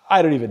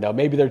 I don't even know.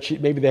 Maybe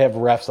maybe they have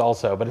refs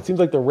also, but it seems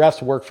like the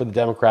refs work for the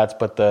Democrats,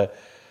 but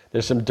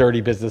there's some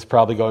dirty business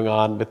probably going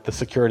on with the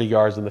security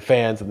guards and the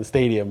fans in the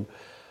stadium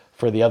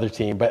for the other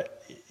team.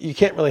 But you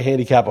can't really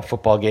handicap a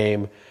football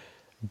game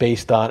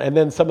based on, and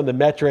then some of the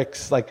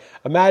metrics. Like,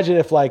 imagine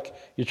if, like,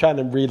 you're trying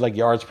to read, like,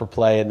 yards per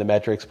play and the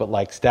metrics, but,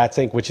 like,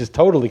 StatsInc, which is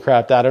totally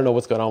crapped out. I don't know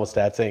what's going on with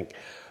StatsInc,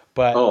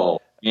 but oh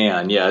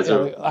man, yeah,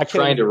 I'm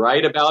trying to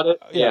write about it.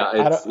 Yeah,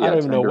 I don't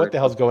even know what the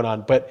hell's going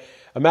on. But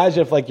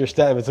imagine if, like,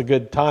 it's a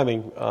good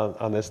timing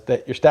on this,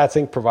 that your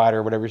StatsInc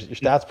provider, whatever your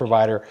stats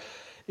provider,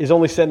 is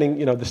only sending,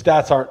 the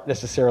stats aren't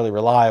necessarily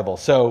reliable.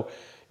 So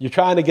you're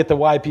trying to get the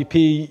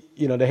YPP,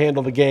 to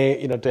handle the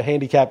game, to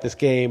handicap this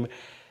game,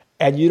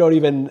 and you don't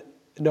even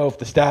know if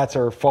the stats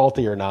are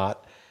faulty or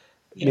not,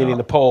 meaning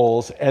the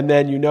polls, and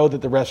then you know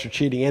that the refs are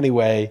cheating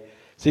anyway.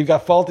 So you've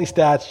got faulty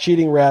stats,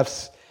 cheating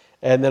refs,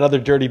 and then other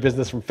dirty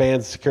business from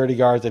fans, security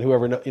guards, and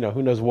whoever,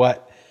 who knows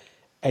what.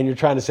 And you're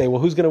trying to say, well,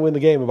 who's going to win the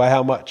game and by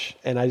how much?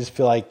 And I just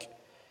feel like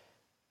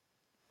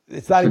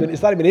it's not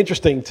even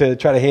interesting to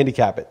try to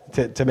handicap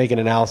it, to make an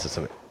analysis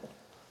of it.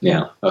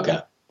 Yeah. Okay.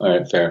 All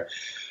right. Fair.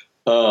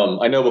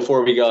 I know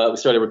before we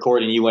started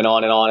recording, you went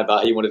on and on about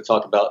how you wanted to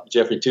talk about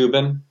Jeffrey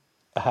Toobin.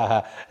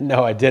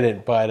 No, I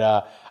didn't. But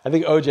I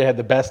think OJ had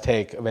the best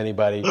take of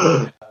anybody.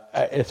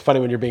 It's funny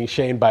when you're being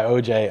shamed by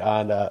OJ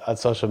on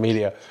social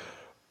media.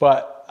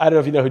 But I don't know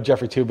if you know who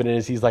Jeffrey Toobin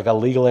is. He's like a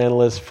legal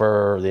analyst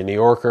for the New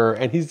Yorker,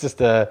 and he's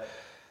just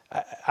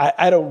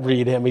I don't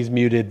read him. He's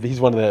muted. He's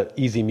one of the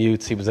easy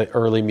mutes. He was an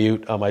early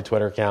mute on my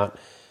Twitter account.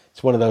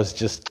 It's one of those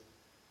just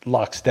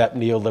lockstep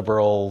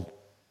neoliberal.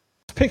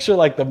 Picture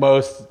like the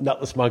most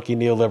nutless monkey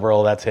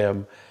neoliberal. That's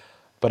him.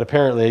 But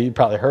apparently, you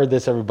probably heard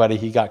this, everybody.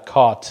 He got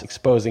caught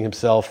exposing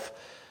himself,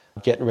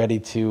 getting ready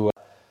to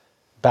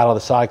battle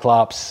the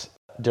Cyclops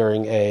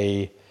during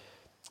a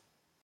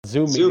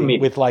Zoom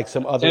meeting with, like,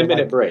 some other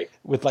 10-minute break.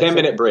 With, like,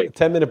 10-minute break.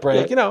 10-minute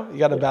break. Yeah. You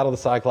got to battle the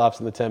Cyclops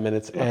in the 10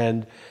 minutes. Yeah.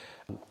 And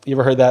you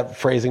ever heard that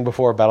phrasing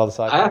before, battle the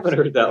Cyclops? I haven't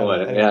heard that one.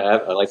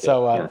 I like it.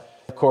 So,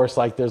 of course,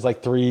 like, there's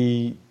like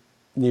 3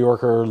 New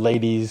Yorker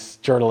ladies,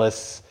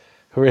 journalists,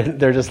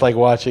 they're just like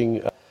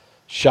watching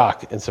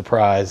shock and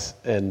surprise,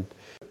 and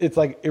it's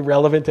like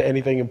irrelevant to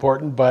anything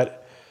important,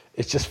 but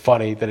it's just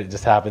funny that it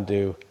just happened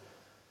to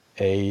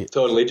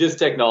totally just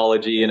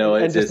technology, and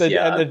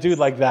a dude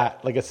like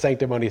that, like a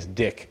sanctimonious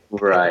dick,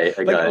 right?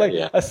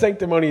 A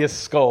sanctimonious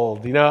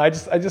scold,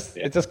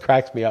 it just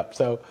cracks me up.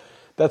 So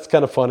that's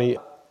kind of funny.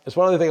 There's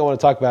one other thing I want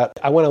to talk about.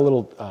 I went on a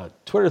little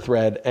Twitter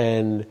thread,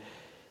 and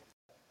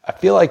I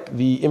feel like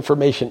the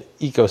information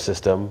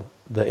ecosystem,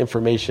 the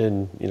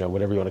information,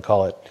 whatever you want to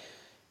call it,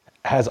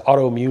 has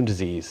autoimmune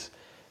disease,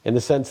 in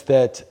the sense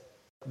that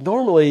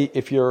normally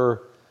if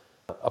you're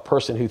a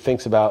person who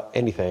thinks about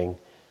anything,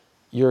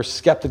 you're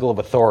skeptical of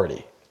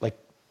authority. Like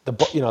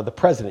the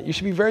president, you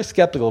should be very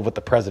skeptical of what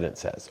the president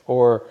says,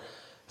 or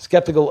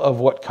skeptical of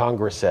what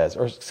Congress says,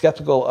 or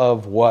skeptical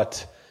of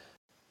what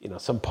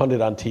some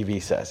pundit on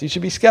TV says. You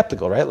should be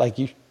skeptical, right? Like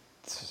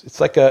it's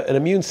like an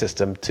immune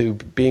system to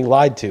being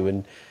lied to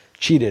and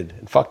cheated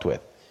and fucked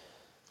with.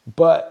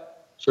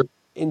 But sure.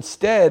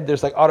 Instead,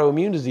 there's like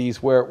autoimmune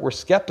disease where we're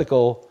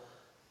skeptical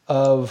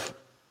of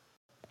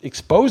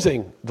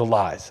exposing the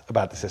lies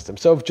about the system.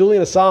 So if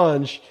Julian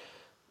Assange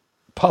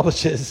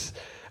publishes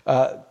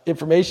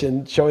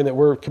information showing that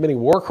we're committing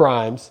war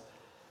crimes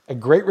at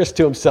great risk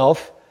to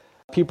himself,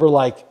 people are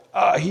like,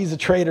 he's a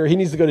traitor, he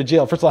needs to go to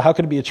jail. First of all, how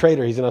could he be a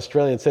traitor? He's an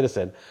Australian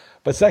citizen.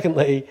 But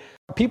secondly,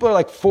 people are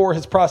like for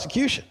his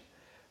prosecution.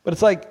 But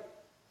it's like,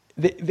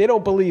 they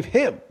don't believe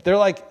him. They're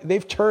like,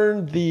 they've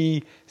turned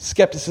the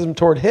skepticism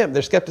toward him.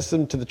 Their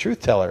skepticism to the truth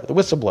teller, the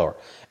whistleblower.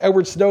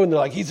 Edward Snowden, they're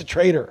like, he's a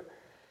traitor.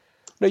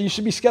 No, you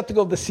should be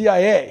skeptical of the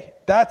CIA.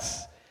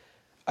 That's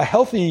a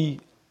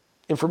healthy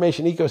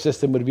information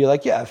ecosystem would be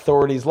like, yeah,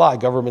 authorities lie,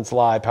 governments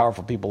lie,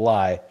 powerful people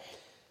lie.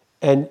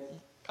 And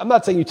I'm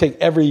not saying you take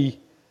every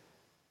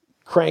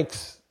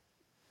crank's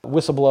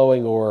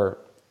whistleblowing or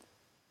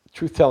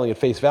truth-telling at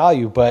face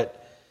value, but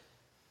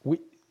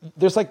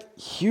there's like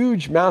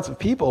huge amounts of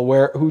people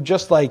who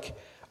just like,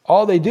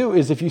 all they do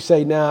is if you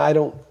say, nah, I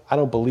don't I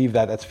don't believe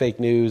that. That's fake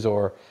news,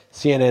 or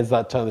CNN's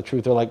not telling the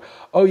truth. They're like,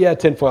 oh yeah,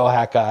 tinfoil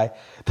hat guy.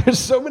 There's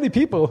so many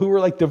people who are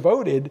like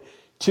devoted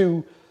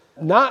to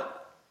not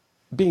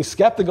being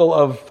skeptical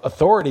of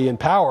authority and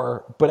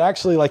power, but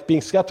actually like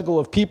being skeptical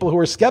of people who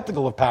are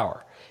skeptical of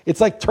power.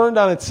 It's like turned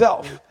on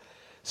itself.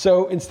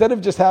 So instead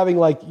of just having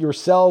like your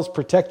cells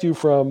protect you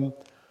from,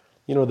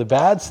 the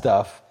bad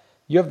stuff,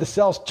 you have the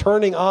cells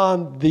turning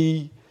on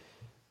the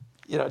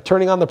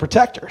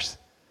protectors.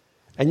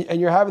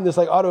 And you're having this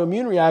like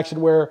autoimmune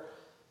reaction where,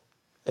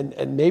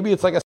 and maybe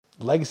it's like a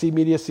legacy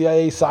media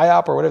CIA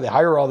psyop or whatever. They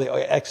hire all the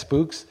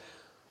ex-spooks.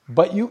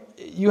 But you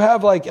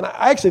have like, and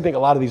I actually think a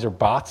lot of these are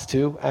bots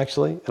too,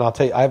 actually. And I'll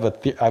tell you, I have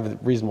a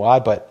reason why,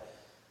 but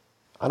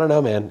I don't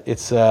know, man.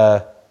 It's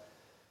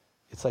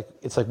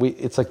like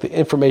the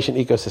information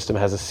ecosystem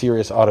has a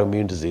serious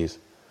autoimmune disease.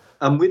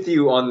 I'm with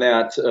you on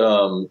that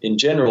in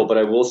general, but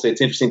I will say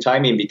it's interesting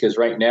timing because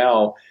right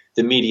now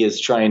the media is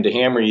trying to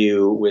hammer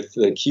you with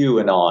the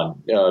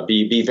QAnon.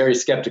 Be very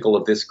skeptical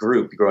of this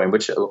group growing,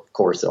 which of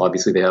course,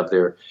 obviously they have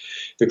their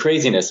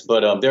craziness.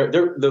 But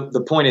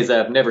the point is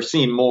that I've never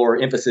seen more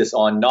emphasis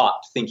on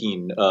not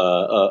thinking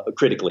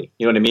critically.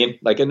 You know what I mean?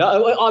 Like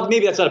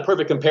maybe that's not a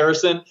perfect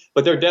comparison,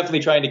 but they're definitely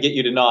trying to get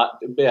you to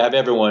not have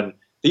everyone.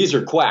 These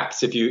are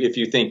quacks if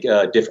you think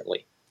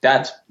differently.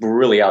 That's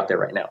really out there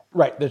right now.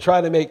 Right. They're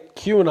trying to make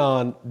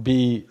QAnon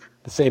be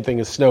the same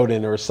thing as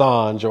Snowden or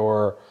Assange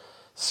or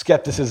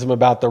skepticism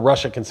about the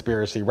Russia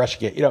conspiracy,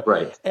 Russiagate.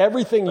 Right.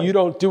 Everything you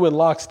don't do in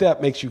lockstep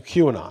makes you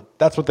QAnon.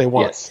 That's what they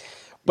want. Yes.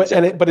 But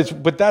exactly.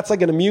 But that's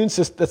like an immune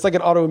system. That's like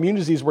an autoimmune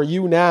disease where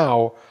you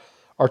now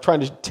are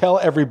trying to tell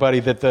everybody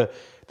that the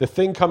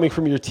thing coming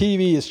from your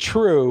TV is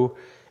true,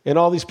 and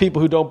all these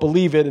people who don't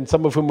believe it, and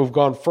some of whom have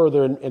gone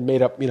further and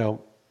made up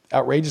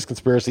outrageous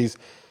conspiracies.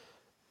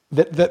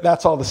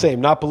 That's all the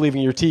same. Not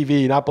believing your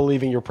TV, not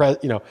believing your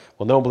no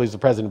one believes the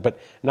president, but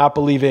not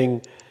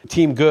believing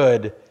Team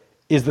Good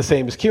is the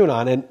same as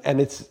QAnon, and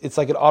it's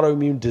like an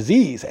autoimmune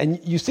disease. And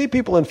you see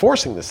people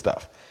enforcing this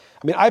stuff.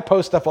 I mean, I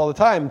post stuff all the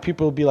time, and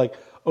people will be like,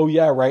 "Oh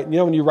yeah, right." And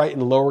when you write in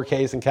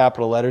lowercase and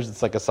capital letters,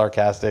 it's like a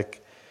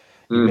sarcastic.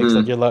 It makes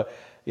like they're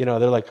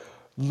like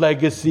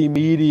legacy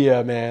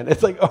media, man.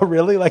 It's like, oh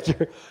really? Like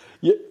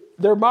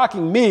they're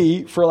mocking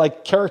me for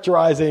like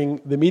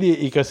characterizing the media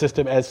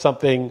ecosystem as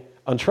something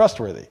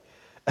untrustworthy.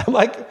 I'm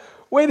like,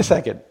 wait a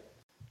second.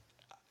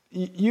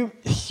 You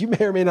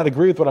may or may not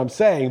agree with what I'm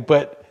saying,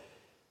 but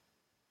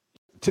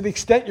to the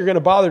extent you're going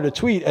to bother to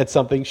tweet at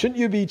something, shouldn't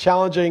you be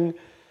challenging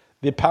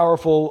the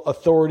powerful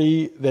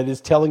authority that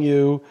is telling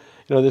you,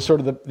 there's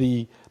sort of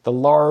the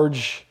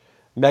large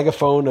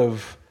megaphone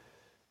of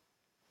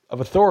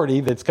authority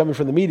that's coming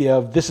from the media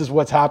of this is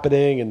what's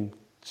happening and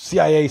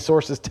CIA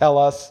sources tell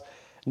us,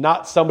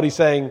 not somebody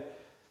saying,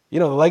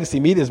 the legacy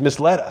media has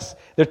misled us.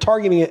 They're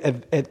targeting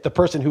it at the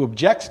person who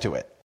objects to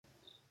it.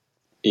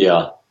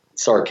 Yeah.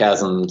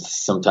 Sarcasm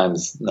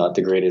sometimes not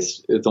the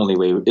greatest. It's the only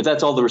way. If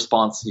that's all the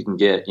response you can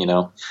get,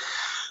 Yeah,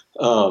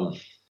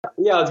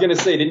 I was going to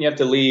say, didn't you have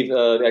to leave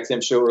the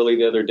XM show early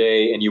the other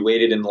day and you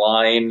waited in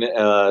line?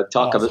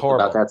 Talk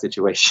about that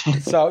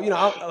situation. So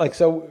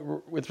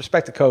with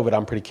respect to COVID,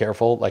 I'm pretty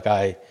careful. Like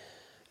I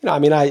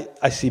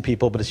see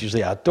people, but it's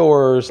usually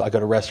outdoors. I go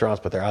to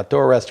restaurants, but they're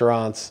outdoor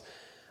restaurants.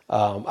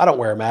 I don't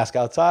wear a mask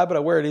outside, but I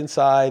wear it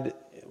inside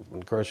in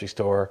the grocery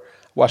store.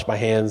 Wash my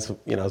hands,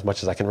 as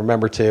much as I can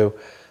remember to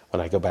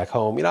when I go back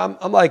home.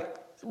 I'm like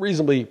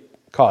reasonably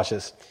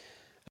cautious.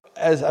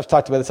 As I've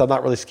talked about this, I'm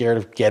not really scared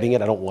of getting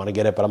it. I don't want to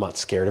get it, but I'm not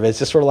scared of it. It's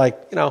just sort of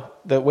like,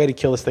 the way to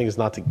kill this thing is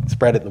not to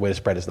spread it, and the way to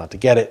spread it is not to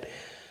get it.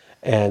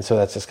 And so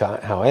that's just kind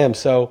of how I am.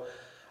 So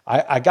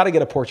I got to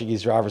get a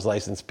Portuguese driver's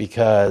license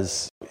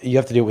because you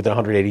have to do it within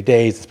 180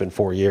 days. It's been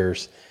 4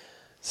 years.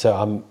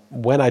 So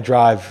when I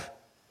drive,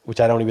 which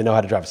I don't even know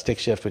how to drive a stick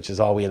shift, which is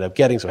all we end up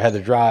getting. So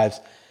Heather drives.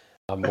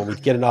 When we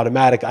get an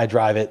automatic, I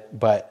drive it,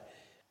 but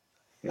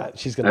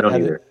she's going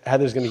to.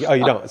 Heather's going to. Oh,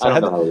 you don't. So I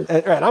don't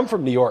know. Right, I'm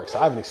from New York, so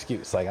I have an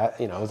excuse. Like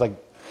it was like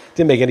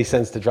didn't make any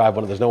sense to drive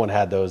one of those. No one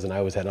had those, and I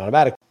always had an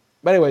automatic.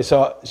 But anyway,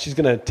 so she's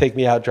going to take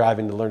me out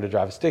driving to learn to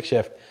drive a stick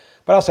shift.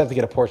 But I also have to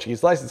get a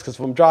Portuguese license because if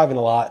I'm driving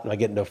a lot and I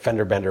get into a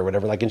fender bender or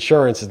whatever, like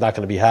insurance is not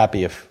going to be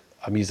happy if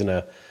I'm using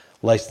a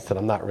license that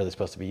I'm not really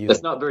supposed to be using.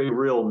 That's not very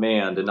real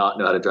man to not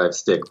know how to drive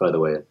stick, by the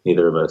way.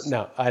 Neither of us.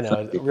 No, I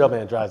know. A real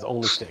man drives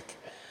only stick.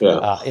 Yeah.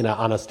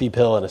 On a steep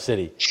hill in a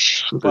city.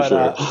 But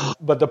sure.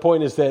 But the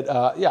point is that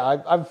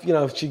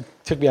I've she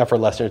took me out for a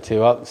lesson or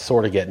two. I'm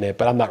sort of getting it,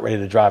 but I'm not ready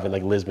to drive in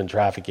like Lisbon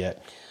traffic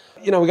yet.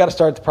 We got to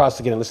start the process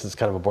of getting. This is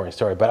kind of a boring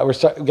story, but we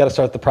got to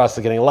start the process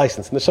of getting a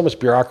license. And there's so much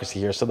bureaucracy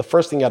here. So the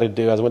first thing I had to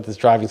do, I went to this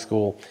driving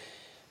school,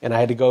 and I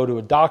had to go to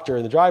a doctor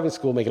in the driving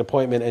school, make an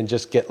appointment, and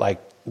just get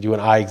do an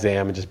eye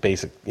exam and just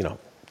basic,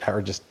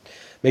 or just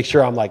make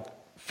sure I'm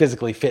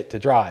physically fit to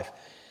drive.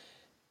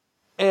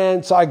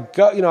 And so I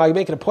go, I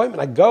make an appointment,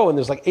 I go, and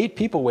there's 8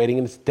 people waiting,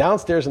 and it's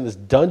downstairs in this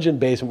dungeon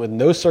basement with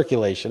no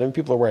circulation. I mean,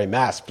 people are wearing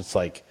masks, but it's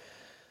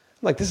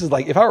this is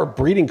if I were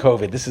breeding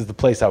COVID, this is the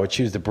place I would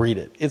choose to breed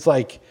it. It's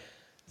a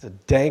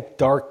dank,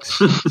 dark,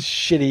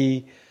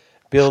 shitty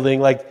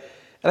building.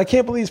 And I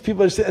can't believe these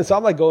people are sitting. And so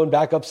I'm like going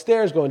back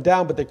upstairs, going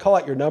down, but they call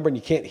out your number and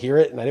you can't hear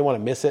it. And I didn't want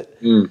to miss it.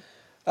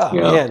 Oh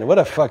man, what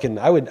a fucking,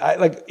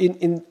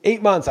 in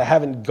 8 months, I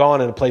haven't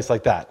gone in a place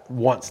like that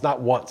once,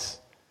 not once.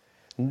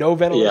 No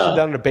ventilation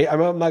down in a bay.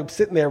 I'm like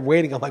sitting there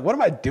waiting. I'm like, what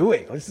am I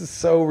doing? This is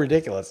so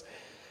ridiculous.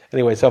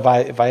 Anyway, so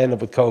if I end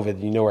up with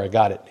COVID, you know where I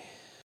got it.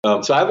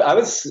 So I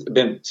was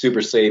been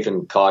super safe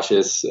and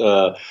cautious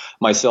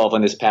myself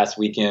on this past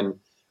weekend.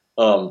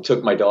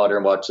 Took my daughter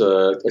and watched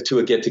to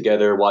a get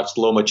together, watched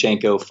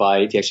Lomachenko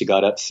fight. He actually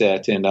got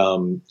upset,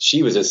 and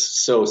she was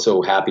just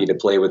so happy to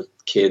play with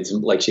kids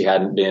like she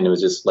hadn't been. It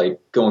was just like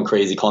going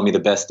crazy, calling me the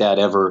best dad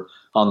ever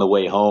on the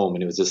way home,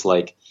 and it was just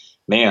like,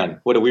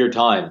 man, what a weird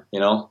time, you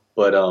know.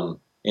 But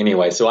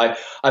anyway, so I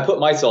put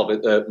myself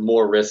at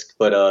more risk,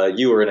 but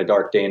you were in a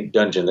dark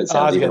dungeon that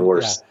sounds even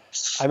worse. Yeah.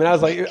 I mean, I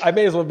was like, I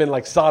may as well have been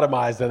like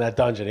sodomized in that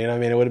dungeon. You know what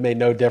I mean? It would have made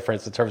no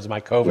difference in terms of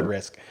my COVID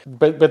risk.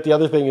 But the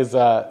other thing is,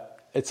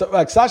 it's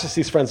like Sasha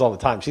sees friends all the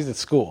time. She's at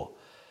school.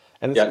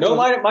 And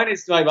my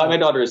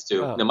daughter is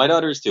too. Oh. No, my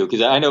daughter is too,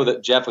 because I know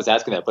that Jeff was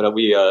asking that, but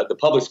the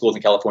public schools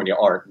in California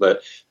aren't,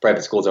 but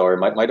private schools are.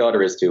 My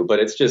daughter is too, but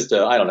it's just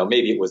I don't know.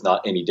 Maybe it was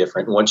not any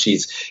different once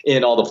she's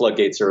in all the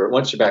floodgates, or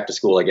once you're back to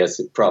school. I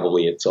guess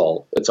it's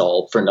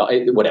all for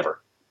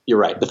whatever. You're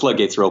right. The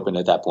floodgates are open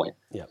at that point.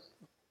 Yeah,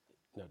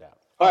 no doubt.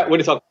 All right, what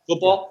do you talk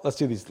football? Yeah, let's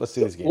do these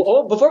games.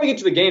 Well, before we get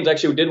to the games,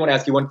 actually, we did want to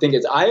ask you one thing.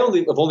 Is I've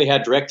only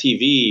had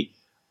DirecTV.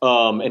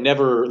 And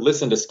never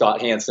listened to Scott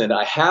Hanson.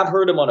 I have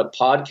heard him on a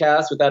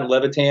podcast with Adam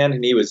Levitan,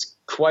 and he was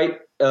quite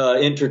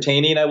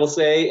entertaining, I will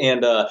say.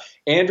 And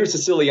Andrew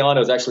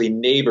Siciliano is actually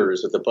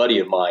neighbors with a buddy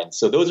of mine.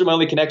 So those are my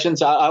only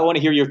connections. I want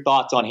to hear your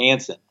thoughts on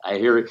Hanson. I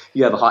hear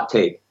you have a hot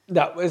take.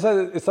 No,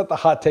 it's not the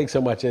hot take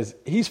so much as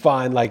he's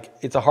fine. Like,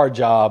 it's a hard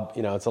job.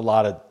 You know, it's a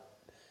lot of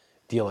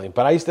dealing.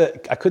 But I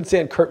couldn't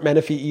stand Kurt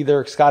Menefee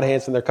either. Scott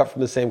Hanson, they're cut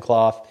from the same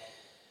cloth.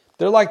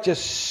 They're like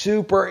just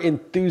super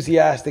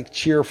enthusiastic,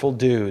 cheerful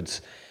dudes.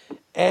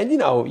 And you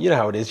know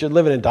how it is. You're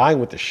living and dying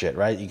with this shit,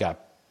 right? You got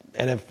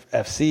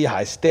NFC,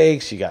 high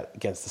stakes. You got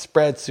Against the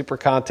Spread, Super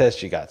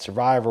Contest. You got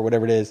Survivor,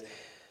 whatever it is.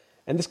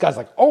 And this guy's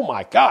like, oh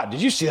my God,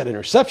 did you see that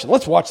interception?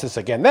 Let's watch this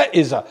again. That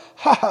is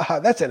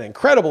that's an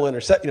incredible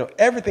interception. You know,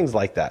 everything's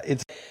like that.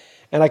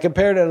 And I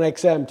compared it on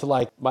XM to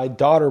like my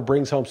daughter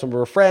brings home some of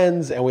her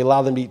friends and we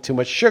allow them to eat too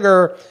much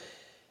sugar.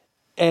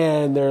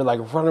 And they're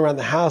like running around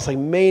the house like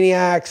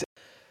maniacs.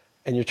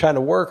 And you're trying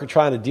to work or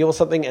trying to deal with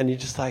something. And you're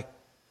just like,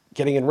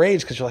 getting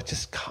enraged because you're like,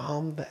 just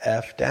calm the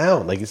F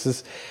down. Like, it's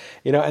just,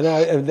 you know,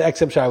 and the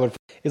XM show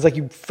it's like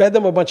you fed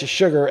them a bunch of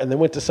sugar and then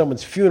went to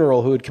someone's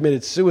funeral who had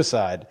committed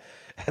suicide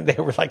and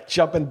they were like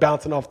jumping,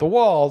 bouncing off the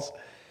walls.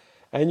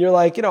 And you're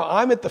like, you know,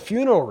 I'm at the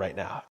funeral right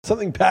now.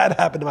 Something bad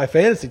happened to my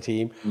fantasy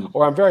team,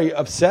 or I'm very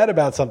upset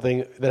about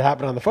something that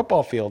happened on the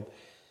football field.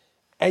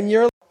 And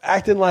you're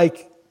acting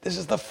like this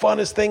is the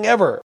funnest thing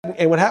ever.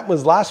 And what happened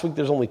was last week,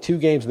 there's only 2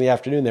 games in the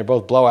afternoon. They're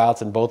both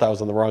blowouts and both I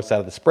was on the wrong side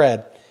of the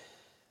spread.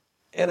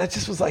 And I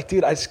just was like,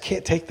 dude, I just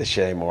can't take this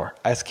shit anymore.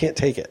 I just can't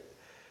take it.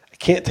 I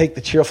can't take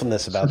the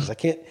cheerfulness about this.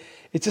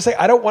 It's just like,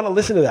 I don't want to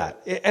listen to that.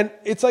 And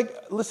it's like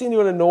listening to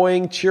an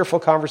annoying,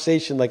 cheerful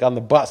conversation like on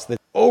the bus that's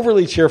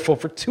overly cheerful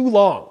for too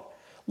long.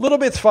 A little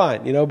bit's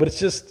fine, you know, but it's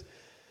just,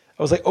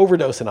 I was like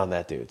overdosing on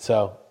that dude.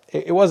 So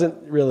it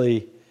wasn't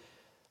really.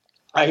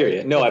 I hear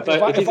you. No,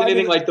 if he's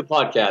anything like the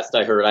podcast,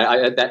 I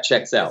heard that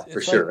checks out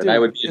for sure, dude, and I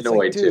would be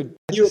annoyed too.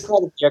 You were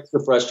probably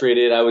extra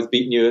frustrated. I was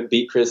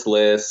beat Chris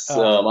Liss.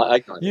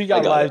 You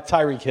got live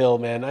Tyreek Hill,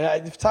 man.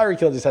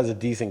 Tyreek Hill just has a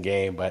decent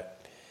game,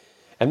 but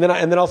and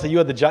then also you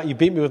had you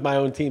beat me with my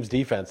own team's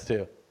defense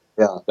too.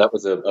 Yeah, that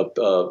was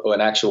an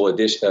actual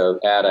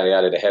ad I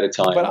added ahead of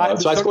time. But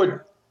I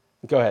scored.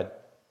 Go ahead.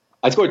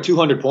 I scored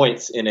 200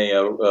 points in a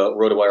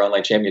RotoWire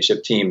Online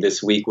Championship team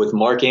this week with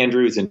Mark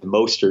Andrews and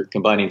Mostert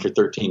combining for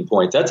 13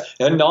 points. That's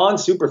a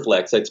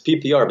non-superflex. That's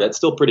PPR, but that's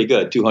still pretty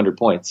good, 200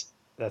 points.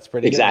 That's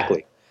pretty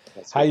exactly.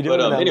 Good. How you doing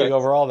in that league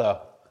overall,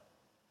 though?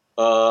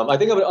 I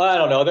think I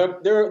don't know.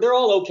 They're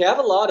all okay. I have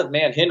a lot of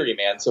Henry,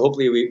 man. So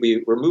hopefully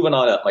we're moving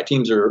on up. My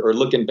teams are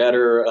looking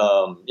better.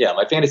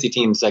 My fantasy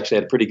teams actually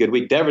had a pretty good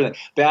week.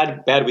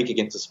 Bad week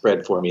against the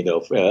spread for me,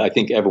 though. I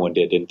think everyone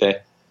did, didn't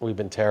they? We've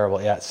been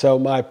terrible, yeah. So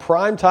my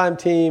primetime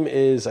team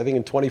is, I think,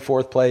 in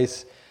 24th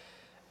place.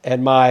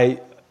 And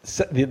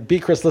the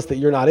Beat Chris list that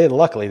you're not in,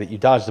 luckily, that you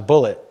dodged the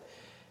bullet,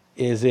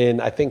 is in,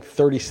 I think,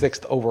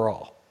 36th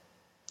overall.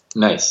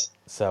 Nice.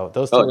 So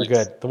those two are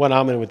good. The one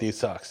I'm in with you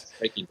sucks.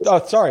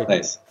 Oh, sorry.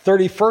 Nice.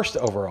 31st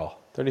overall.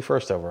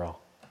 31st overall.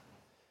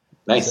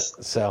 Nice.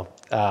 So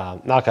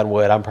knock on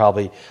wood,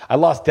 I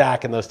lost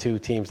Dak in those 2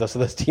 teams. So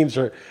those teams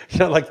are,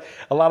 like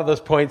a lot of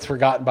those points were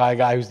gotten by a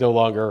guy who's no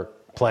longer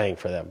playing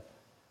for them.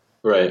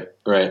 Right.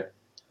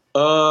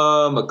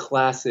 A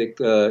classic.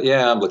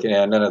 I'm looking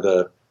at none of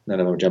them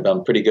are jumping.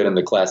 I'm pretty good in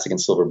the classic and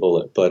silver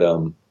bullet, but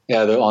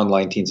the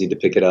online teams need to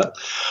pick it up.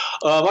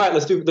 All right,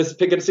 let's pick it.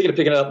 Speaking of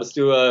picking it up, let's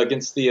do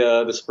against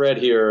the spread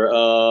here.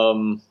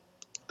 Go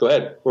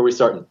ahead. Where are we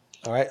starting?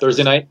 All right.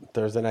 Thursday night.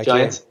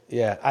 Giants.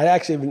 Yeah, I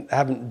actually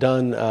haven't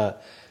done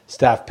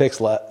staff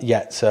picks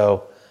yet,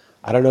 so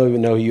I don't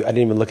even know you. I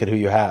didn't even look at who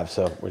you have,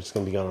 so we're just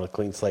going to be going on a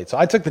clean slate. So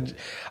I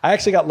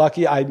actually got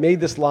lucky. I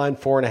made this line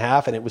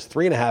 4.5, and it was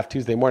 3.5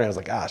 Tuesday morning. I was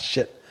like,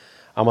 shit,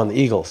 I'm on the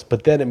Eagles.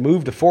 But then it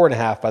moved to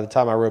 4.5 by the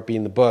time I wrote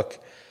Being the Book.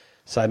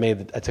 So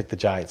I took the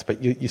Giants.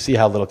 But you see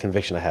how little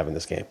conviction I have in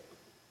this game.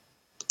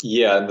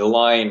 Yeah, and the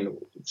line.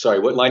 Sorry,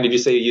 what line did you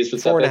say you used for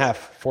 4.5?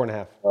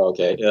 4.5. Oh,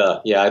 okay.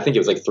 Yeah. I think it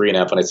was like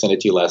 3.5 when I sent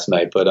it to you last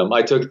night. But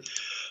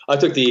I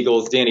took the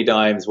Eagles. Danny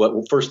Dimes,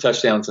 first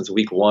touchdown since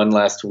week 1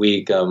 last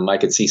week. I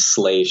could see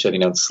Slay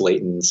shutting down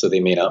Slayton, so they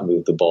may not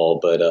move the ball,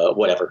 but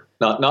whatever.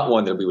 Not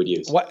one that we would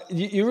use. What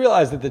you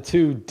realize that the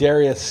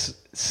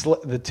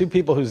two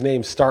people whose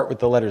names start with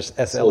the letters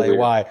Slay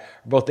are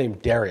both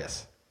named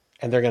Darius,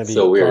 and they're going to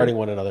be guarding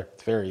one another.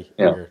 It's very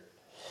weird.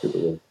 Super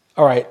weird.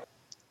 All right,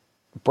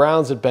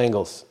 Browns at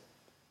Bengals.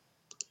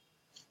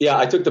 Yeah,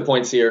 I took the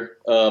points here.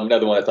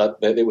 Another one I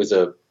thought that it was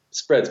a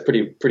spread's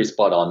pretty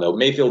spot on though.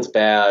 Mayfield's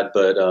bad,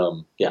 but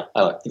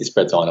I think the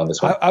spread's on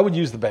this one. I would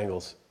use the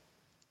Bengals.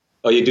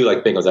 Oh, you do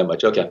like Bengals that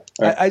much? Okay.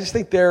 Right. I just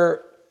think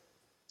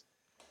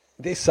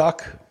they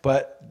suck,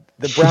 but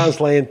the Browns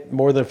laying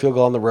more than a field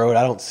goal on the road,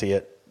 I don't see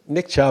it.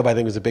 Nick Chubb, I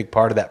think, was a big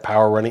part of that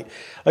power running.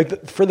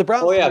 For the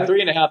Browns. Oh yeah,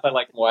 3.5. I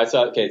like more. I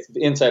saw the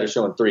insider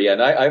showing 3,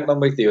 and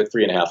I'm with you at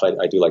 3.5.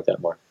 I do like that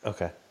more.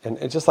 Okay, and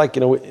it's just like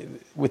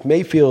with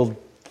Mayfield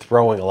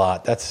throwing a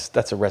lot,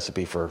 that's a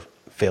recipe for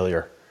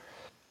failure.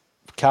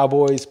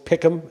 Cowboys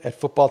pick 'em at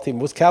football team.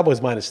 It was Cowboys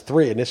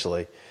 -3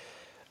 initially,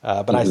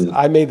 but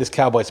I made this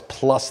Cowboys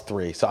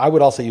 +3, so I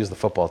would also use the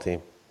football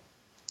team.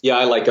 Yeah,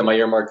 I like them. I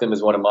earmarked them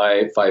as one of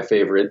my 5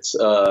 favorites.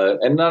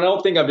 And I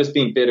don't think I'm just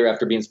being bitter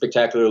after being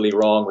spectacularly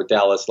wrong with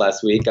Dallas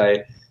last week.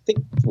 I think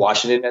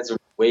Washington has a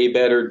way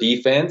better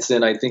defense,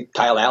 and I think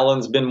Kyle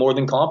Allen's been more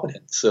than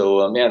competent.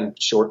 So,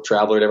 short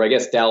traveler, whatever. I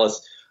guess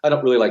Dallas, I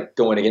don't really like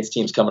going against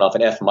teams coming off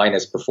an F-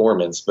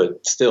 performance,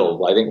 but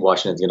still, I think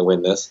Washington's going to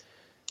win this.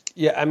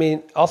 Yeah,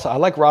 also, I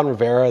like Ron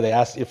Rivera. They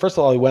asked, first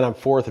of all, he went on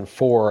 4th and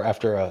 4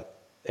 after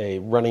a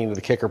running into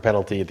the kicker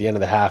penalty at the end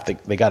of the half.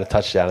 They got a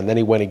touchdown, and then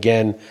he went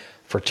again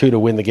for 2 to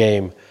win the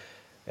game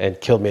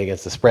and killed me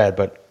against the spread,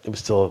 but it was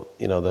still,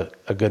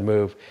 a good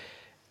move.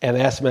 And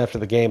they asked him after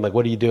the game, like,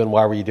 what are you doing?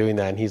 Why were you doing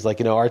that? And he's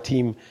like, our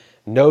team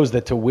knows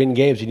that to win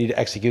games, you need to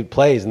execute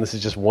plays, and this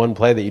is just one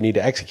play that you need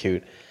to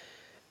execute.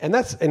 And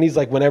he's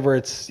like, whenever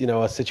it's,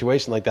 a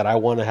situation like that, I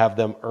want to have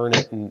them earn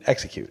it and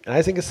execute. And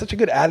I think it's such a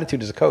good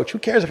attitude as a coach. Who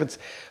cares if it's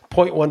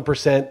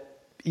 0.1%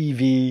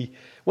 EV?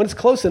 When it's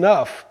close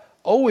enough,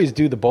 always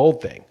do the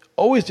bold thing.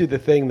 Always do the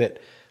thing that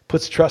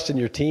puts trust in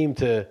your team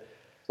to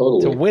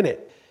win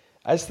it.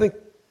 I just think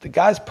the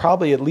guy's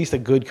probably at least a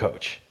good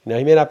coach. He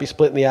may not be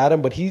splitting the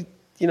atom, but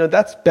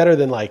that's better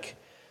than like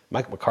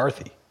Mike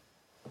McCarthy.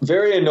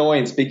 Very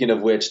annoying. Speaking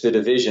of which, the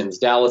divisions,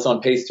 Dallas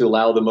on pace to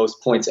allow the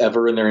most points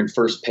ever, and they're in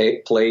first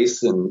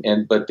place.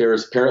 But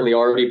there's apparently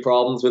already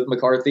problems with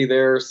McCarthy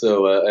there.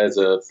 So as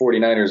a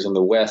 49ers in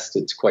the West,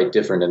 it's quite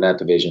different in that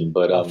division.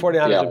 But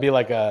 49ers would be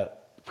like a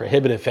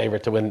prohibitive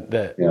favorite to win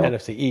the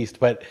NFC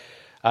East. But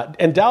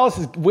and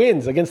Dallas'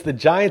 wins against the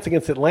Giants,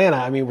 against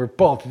Atlanta, were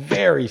both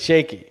very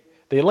shaky.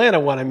 The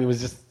Atlanta one,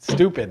 was just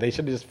stupid. They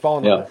should have just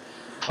fallen on the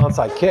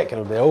onside kick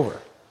and it would be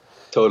over.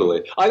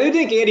 Totally. I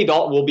think Andy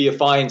Dalton will be a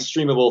fine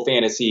streamable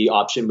fantasy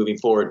option moving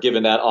forward,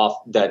 given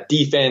that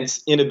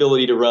defense,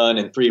 inability to run,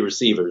 and 3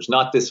 receivers.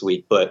 Not this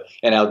week,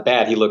 and how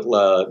bad he looked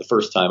the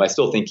first time. I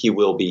still think he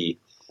will be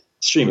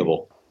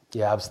streamable.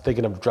 Yeah, I was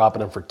thinking of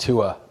dropping him for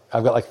Tua.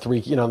 I've got like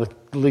 3, the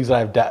leagues that I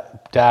have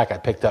Dak, I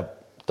picked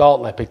up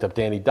Dalton, I picked up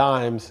Danny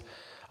Dimes.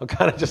 I'm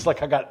kind of just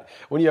like,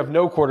 when you have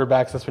no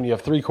quarterbacks, that's when you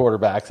have 3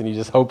 quarterbacks, and you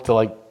just hope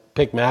to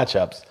pick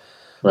matchups.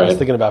 Right. I was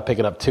thinking about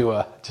picking up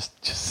Tua.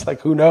 Just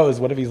like, who knows?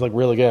 What if he's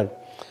really good?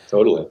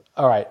 Totally.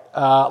 All right.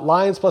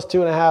 Lions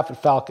 +2.5 and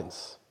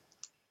Falcons.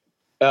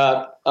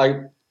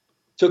 I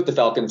took the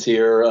Falcons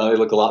here. They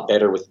look a lot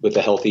better with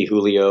the healthy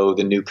Julio,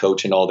 the new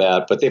coach and all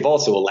that. But they've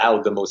also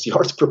allowed the most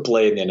yards per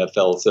play in the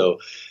NFL. So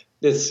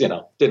this,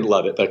 didn't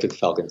love it, but I took the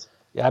Falcons.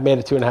 Yeah, I made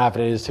it 2.5,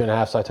 and it is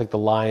 2.5, so I took the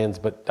Lions,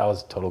 but that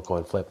was a total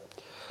coin flip.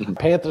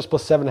 Panthers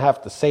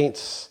 +7.5, the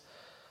Saints.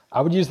 I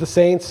would use the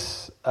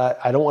Saints.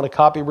 I don't want to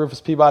copy Rufus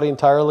Peabody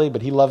entirely,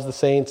 but he loves the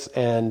Saints,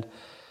 and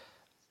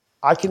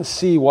I can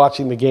see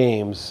watching the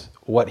games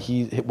what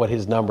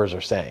his numbers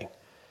are saying.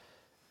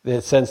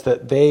 The sense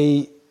that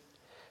the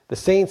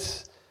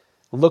Saints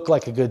look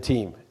like a good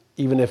team,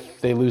 even if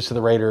they lose to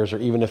the Raiders or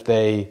even if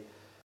they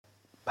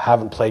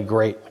haven't played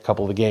great in a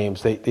couple of the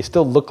games. They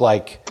still look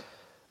like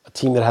a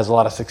team that has a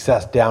lot of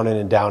success down in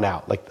and down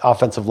out, like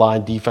offensive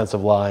line,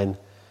 defensive line,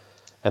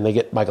 and they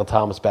get Michael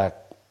Thomas back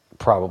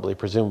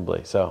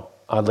presumably. So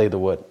I'd lay the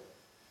wood.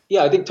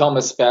 Yeah, I think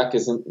Thomas back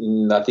isn't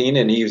nothing,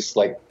 and he was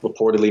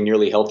reportedly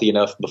nearly healthy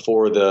enough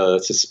before the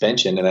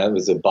suspension, and that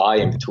was a bye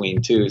in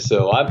between too.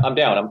 So I'm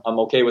down. I'm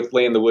okay with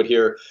laying the wood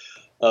here.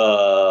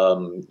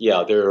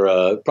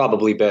 They're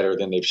probably better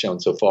than they've shown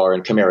so far,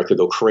 and Kamara could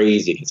go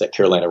crazy against that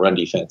Carolina run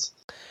defense.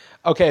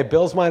 Okay,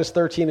 Bills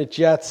 -13 at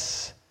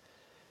Jets.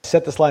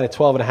 Set this line at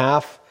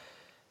 12.5,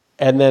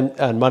 and then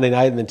on Monday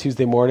night, and then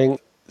Tuesday morning,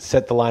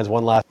 set the lines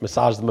one last,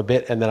 massage them a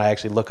bit, and then I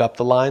actually look up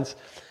the lines.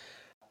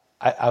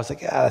 I was like,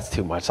 that's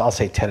too much. So I'll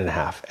say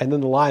 10.5. And then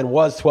the line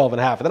was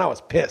 12.5. And then I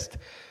was pissed.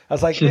 I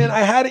was like, man, I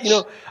had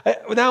it,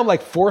 now I'm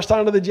like forced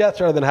onto the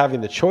Jets rather than having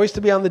the choice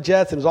to be on the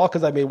Jets. And it was all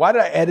because why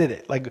did I edit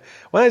it? Like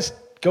when I just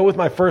go with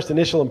my first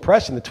initial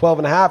impression, the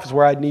 12.5 is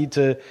where I'd need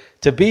to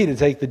be to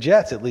take the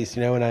Jets at least,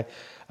 and I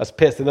was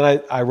pissed. And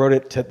then I wrote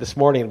it this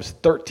morning. It was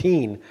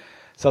 13.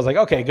 So I was like,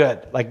 okay,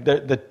 good. Like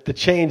the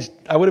change,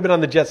 I would have been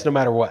on the Jets no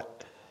matter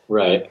what.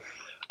 Right.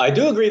 I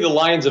do agree the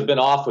Lions have been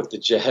off with the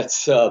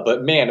Jets,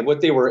 but man,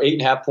 what they were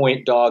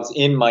 8.5-point dogs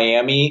in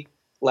Miami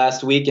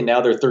last week, and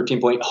now they're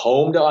 13-point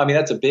home dog. I mean,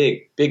 that's a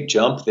big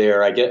jump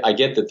there. I get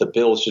that the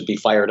Bills should be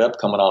fired up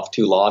coming off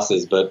 2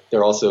 losses, but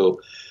they're also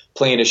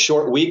playing a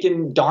short week,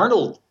 and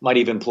Darnold might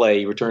even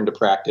play, return to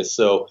practice.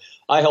 So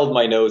I held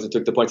my nose and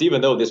took the points, even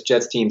though this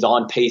Jets team's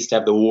on pace to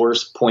have the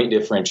worst point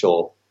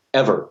differential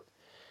ever.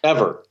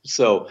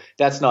 So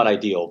that's not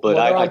ideal. But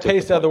I took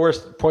pace to have the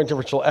worst point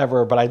differential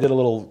ever, but I did a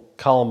little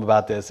column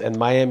about this, and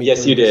Miami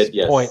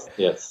point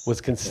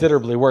was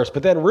considerably worse.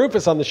 But then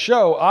Rufus on the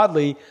show,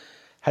 oddly,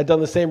 had done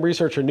the same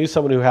research or knew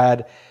someone who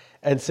had,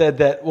 and said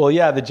that, well,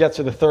 yeah, the Jets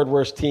are the 3rd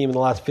worst team in the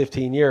last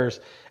 15 years,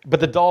 but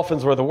the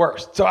Dolphins were the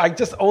worst. So I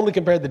just only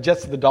compared the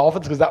Jets to the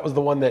Dolphins because that was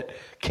the one that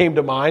came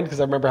to mind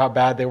because I remember how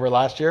bad they were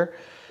last year.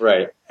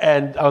 Right.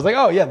 And I was like,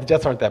 oh, yeah, the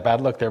Jets aren't that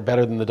bad. Look, they're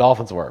better than the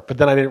Dolphins were. But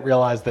then I didn't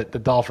realize that the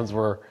Dolphins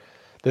were,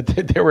 that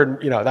they were,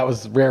 that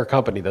was rare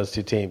company, those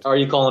two teams. Are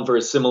you calling for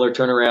a similar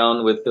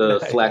turnaround with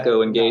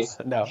Flacco and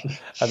Gase? No.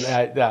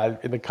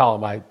 In the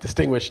column, I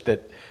distinguished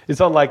that it's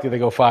unlikely they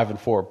go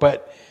 5-4.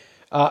 But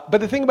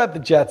the thing about the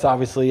Jets,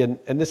 obviously, and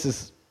this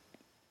is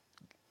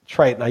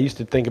trite, and I used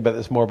to think about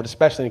this more, but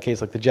especially in a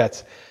case like the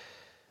Jets,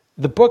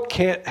 the book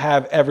can't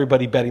have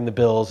everybody betting the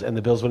Bills and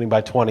the Bills winning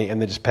by 20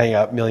 and then just paying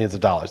out millions of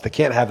dollars. They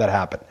can't have that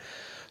happen.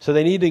 So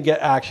they need to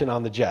get action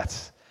on the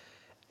Jets.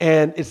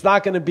 And it's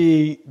not going to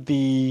be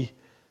the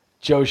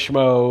Joe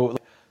Schmo,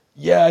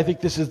 yeah, I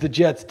think this is the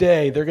Jets'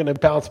 day. They're going to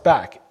bounce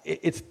back.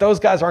 It's those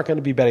guys aren't going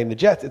to be betting the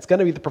Jets. It's going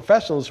to be the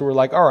professionals who are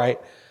like, all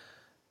right,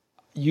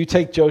 you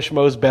take Joe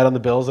Schmo's bet on the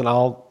Bills and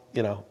I'll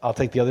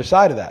take the other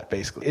side of that,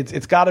 basically.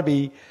 It's got to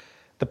be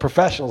the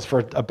professionals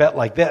for a bet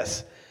like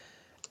this.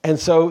 And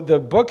so the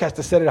book has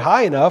to set it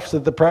high enough so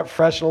that the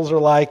professionals are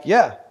like,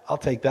 yeah, I'll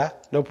take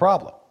that. No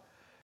problem.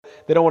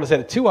 They don't want to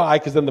set it too high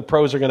because then the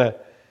pros are going to,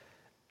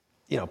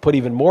 put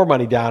even more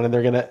money down and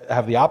they're going to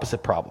have the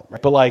opposite problem. Right?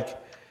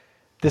 But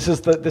this is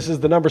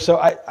the number. So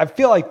I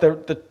feel like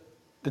the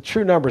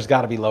true number's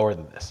got to be lower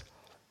than this.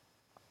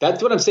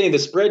 That's what I'm saying. The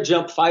spread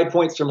jumped 5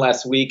 points from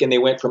last week, and they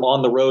went from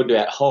on the road to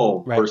at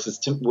home versus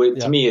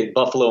to me,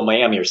 Buffalo and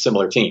Miami are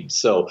similar teams.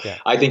 So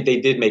I think they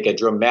did make a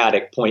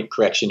dramatic point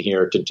correction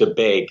here to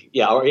beg,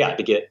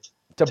 to get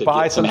to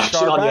buy get some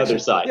action on the other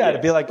side. Yeah, to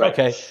be like,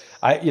 okay,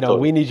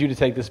 we need you to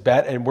take this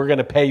bet, and we're going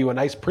to pay you a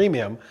nice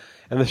premium.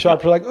 And the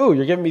sharps are like, "Ooh,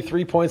 you're giving me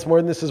 3 points more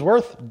than this is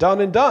worth. Done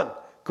and done.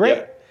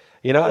 Great."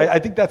 Yeah. I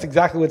think that's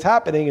exactly what's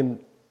happening. And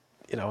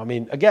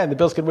again, the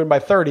Bills could win by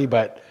 30,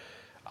 but.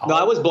 No,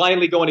 I was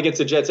blindly going against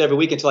the Jets every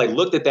week until I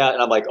looked at that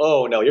and I'm like,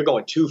 oh no, you're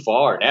going too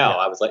far now. Yeah.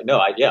 I was like, no,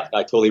 I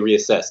totally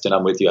reassessed and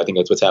I'm with you. I think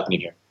that's what's happening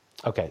here.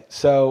 Okay,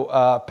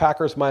 so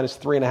Packers minus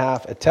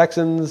 3.5 at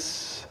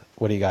Texans.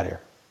 What do you got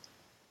here?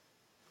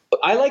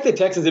 I like the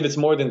Texans if it's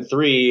more than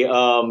 3.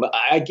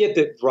 I get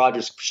that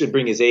Rodgers should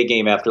bring his A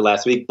game after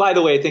last week. By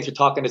the way, thanks for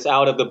talking us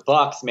out of the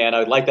Bucs, man. I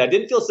would like that. I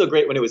didn't feel so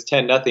great when it was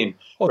 10-0 right away.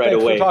 Thanks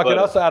for talking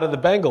us out of the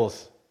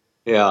Bengals.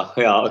 Yeah,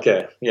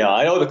 okay. Yeah,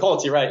 I know the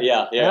Colts, you're right.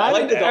 Yeah.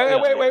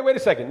 Wait a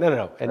second.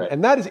 No.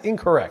 And that is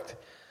incorrect.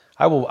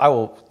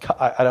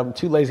 I'm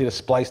too lazy to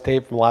splice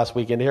tape from last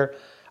week in here.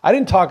 I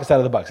didn't talk us out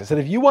of the Bucs. I said,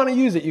 if you want to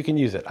use it, you can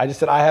use it. I just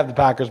said, I have the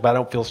Packers, but I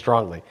don't feel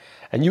strongly.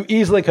 And you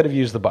easily could have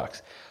used the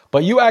Bucs.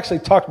 But you actually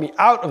talked me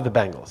out of the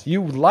Bengals.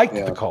 You liked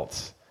the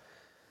Colts.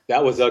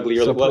 That was ugly.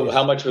 So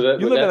how much was that?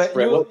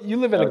 You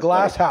live in a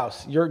glass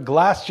house. You're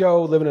Glass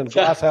Joe living in a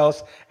glass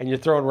house, and you're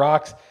throwing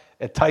rocks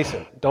at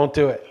Tyson. Don't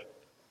do it.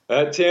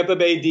 Tampa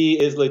Bay D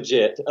is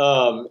legit.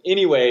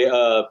 Anyway,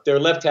 their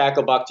left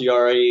tackle,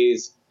 Bakhtiari,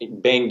 is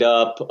banged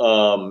up.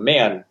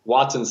 Man,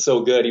 Watson's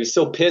so good. He was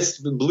so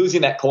pissed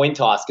losing that coin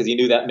toss because he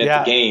knew that meant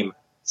the game.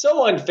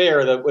 So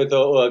unfair that with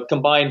a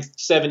combined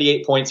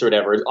 78 points or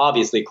whatever.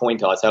 Obviously, coin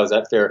toss. How is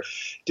that fair?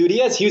 Dude, he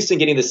has Houston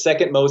getting the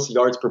second most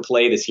yards per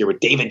play this year with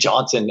David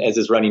Johnson as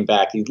his running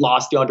back. He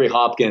lost DeAndre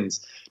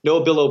Hopkins.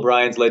 No Bill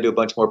O'Brien's led to a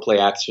bunch more play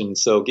action.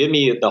 So give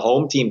me the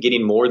home team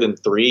getting more than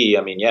 3.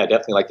 I mean,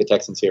 definitely like the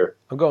Texans here.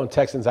 I'm going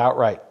Texans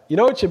outright. You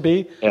know what it should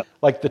be? Yeah.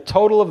 Like the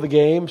total of the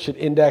game should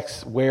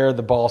index where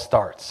the ball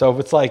starts. So if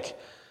it's like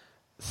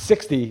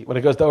 60 when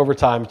it goes to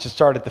overtime, it should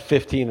start at the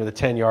 15 or the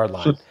 10-yard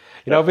line.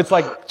 If it's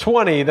like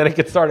 20, then it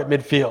could start at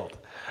midfield.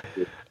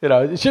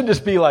 It shouldn't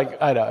just be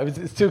like, I know,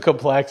 it's too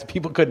complex.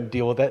 People couldn't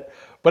deal with it.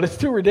 But it's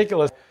too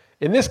ridiculous.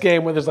 In this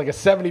game, when there's like a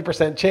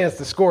 70% chance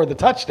to score the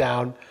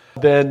touchdown,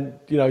 then,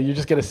 you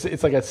just get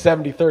it's like a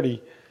 70-30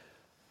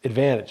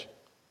 advantage.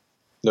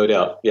 No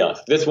doubt. Yeah.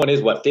 This one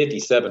is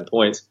 57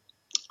 points.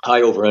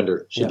 High over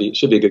under. Should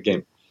be a good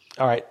game.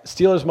 All right,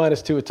 Steelers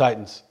 -2 at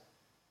Titans.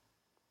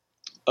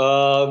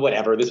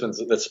 Whatever.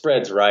 The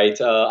spread's right.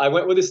 I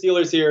went with the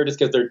Steelers here just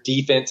because their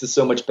defense is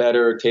so much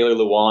better. Taylor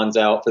Lewan's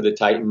out for the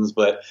Titans,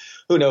 but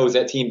who knows?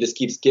 That team just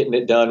keeps getting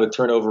it done with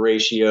turnover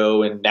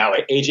ratio, and now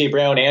A.J.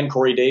 Brown and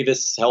Corey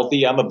Davis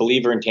healthy. I'm a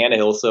believer in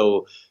Tannehill,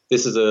 so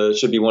this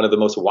should be one of the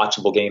most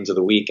watchable games of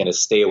the week and a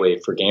stay away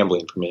for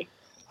gambling for me.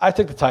 I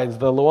took the Titans.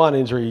 The Lewan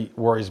injury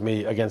worries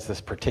me against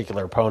this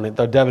particular opponent.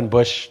 Though Devin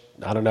Bush,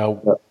 I don't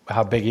know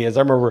how big he is.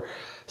 I remember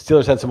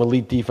Steelers had some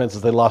elite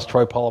defenses. They lost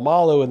Troy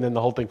Polamalu, and then the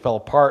whole thing fell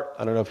apart.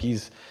 I don't know if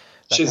he's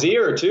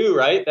Shazier too,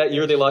 right? That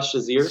year they lost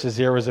Shazier.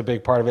 Shazier was a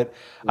big part of it.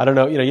 I don't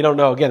know. You don't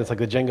know. Again, it's like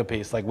the Jenga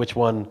piece. Like which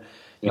one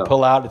you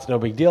pull out, it's no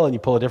big deal, and you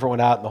pull a different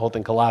one out, and the whole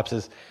thing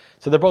collapses.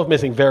 So they're both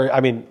missing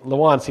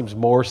Lewan seems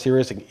more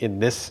serious in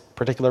this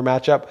particular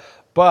matchup,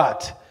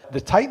 but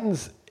the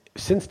Titans,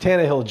 since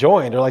Tannehill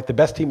joined, are like the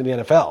best team in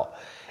the NFL.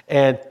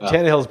 And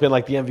Tannehill's been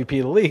like the MVP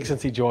of the league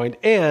since he joined,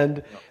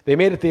 and they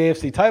made it the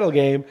AFC title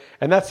game,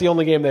 and that's the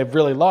only game they've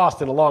really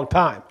lost in a long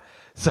time.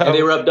 So and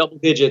they were up double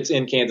digits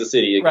in Kansas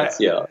City against,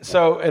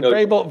 So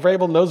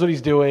Vrabel knows what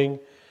he's doing.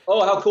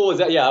 Oh, how cool is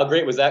that? Yeah, how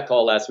great was that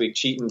call last week?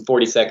 Cheating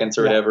 40 seconds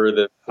or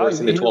whatever,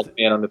 forcing the 12th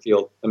man on the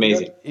field.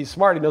 Amazing. He's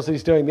smart. He knows what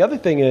he's doing. The other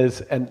thing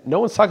is, and no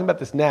one's talking about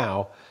this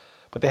now,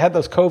 but they had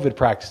those COVID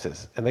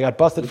practices, and they got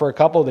busted for a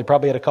couple. They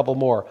probably had a couple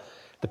more.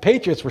 The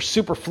Patriots were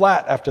super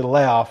flat after the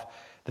layoff.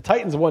 The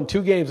Titans won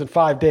 2 games in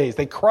 5 days.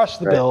 They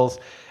crushed the Bills,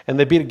 and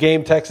they beat a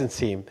game Texans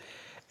team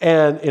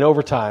and in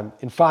overtime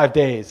in 5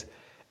 days.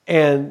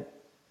 And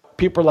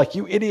people are like,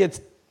 you idiots.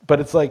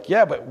 But it's like,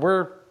 yeah, but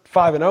we're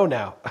 5-0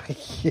 now,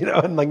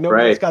 and like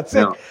nobody's got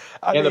sick. No.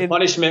 And the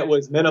punishment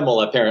was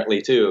minimal,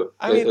 apparently, too.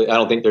 I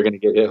don't think they're going to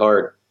get hit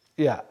hard.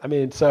 Yeah,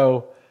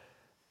 so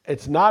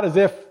it's not as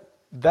if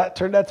that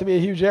turned out to be a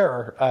huge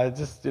error.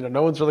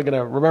 No one's really going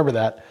to remember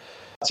that.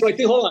 So I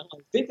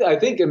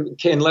think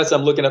unless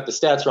I'm looking up the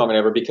stats wrong,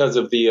 whatever, because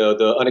of the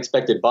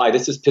unexpected bye,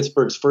 this is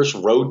Pittsburgh's first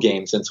road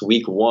game since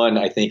week 1,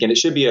 I think, and it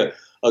should be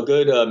a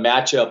good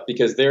matchup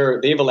because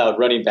they've allowed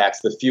running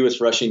backs the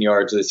fewest rushing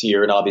yards this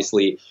year, and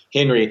obviously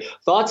Henry.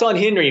 Thoughts on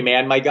Henry,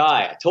 man? My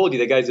guy. I told you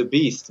the guy's a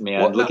beast,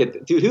 man. Look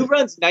at dude who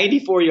runs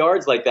 94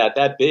 yards like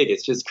that big.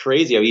 It's just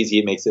crazy how easy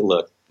it makes it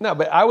look. No,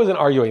 but I wasn't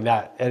arguing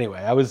that anyway.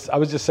 I was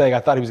just saying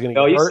I thought he was going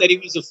to get hurt. No, you said he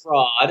was a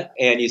fraud,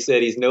 and you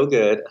said he's no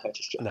good.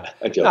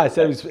 I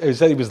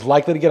said he was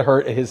likely to get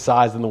hurt at his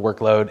size and the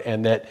workload,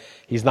 and that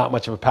he's not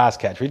much of a pass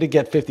catcher. He did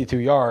get 52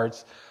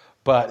 yards,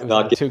 but it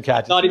was 2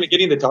 catches. Not even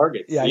getting the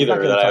targets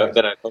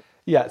either.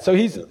 Yeah, so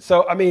it's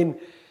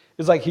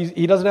like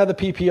he doesn't have the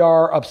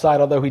PPR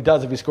upside, although he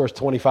does if he scores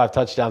 25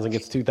 touchdowns and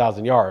gets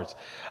 2,000 yards.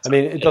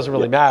 It doesn't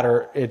really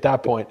matter at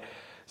that point.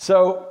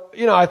 So,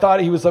 I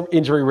thought he was an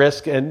injury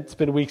risk, and it's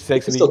been week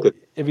 6. And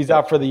if he's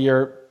out for the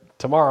year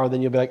tomorrow,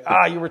 then you'll be like,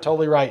 you were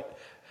totally right.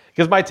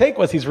 Because my take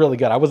was he's really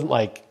good. I wasn't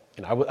like,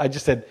 I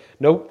just said,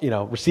 no,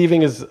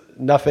 receiving is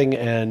nothing,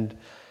 and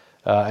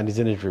he's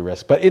an injury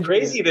risk. But it's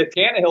crazy that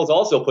Tannehill's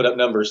also put up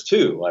numbers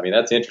too.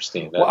 That's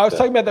interesting. I was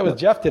talking about that with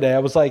Jeff today. I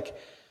was like,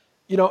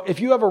 if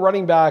you have a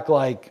running back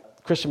like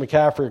Christian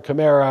McCaffrey or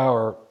Kamara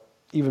or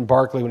even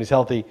Barkley when he's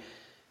healthy,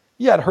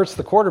 yeah, it hurts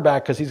the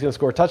quarterback because he's going to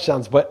score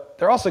touchdowns, but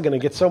they're also going to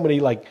get so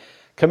many, like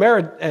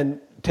Kamara and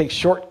takes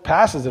short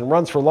passes and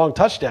runs for long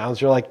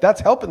touchdowns. You're like,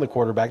 that's helping the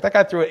quarterback. That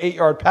guy threw an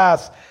 8-yard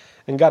pass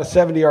and got a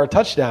 70-yard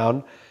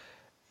touchdown.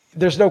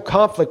 There's no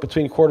conflict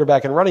between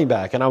quarterback and running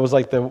back. And I was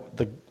like,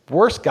 the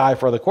worst guy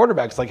for the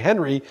quarterbacks, like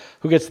Henry,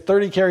 who gets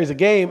 30 carries a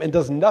game and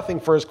does nothing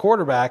for his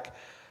quarterback,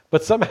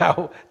 but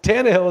somehow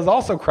Tannehill is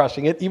also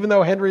crushing it, even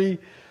though Henry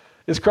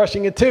is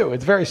crushing it too.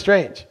 It's very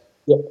strange.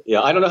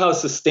 Yeah, I don't know how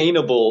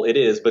sustainable it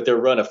is, but they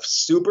run a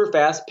super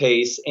fast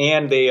pace,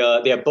 and they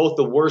have both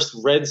the worst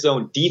red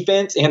zone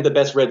defense and the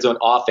best red zone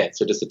offense.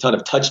 So just a ton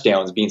of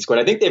touchdowns being scored.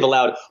 I think they've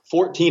allowed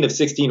 14 of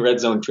 16 red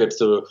zone trips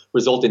to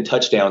result in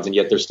touchdowns, and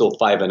yet they're still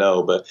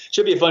 5-0. But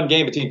should be a fun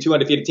game between 2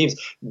 undefeated teams.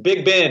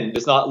 Big Ben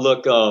does not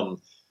look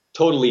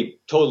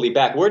totally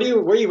back. Where do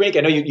you rank?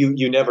 I know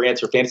you never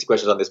answer fantasy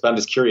questions on this, but I'm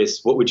just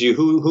curious.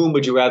 Whom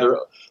would you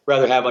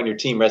rather have on your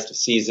team rest of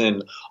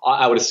season?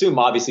 I would assume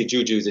obviously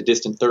Juju's a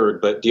distant third,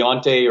 but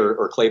Deontay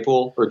or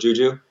Claypool or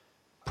Juju?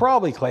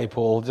 Probably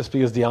Claypool, just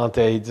because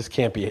Deontay just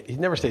can't be. He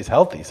never stays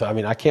healthy, so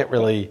I can't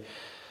really.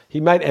 He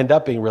might end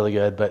up being really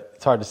good, but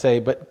it's hard to say.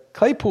 But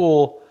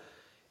Claypool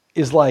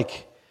is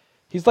like.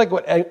 He's like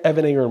what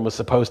Evan Ingram was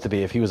supposed to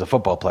be if he was a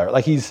football player.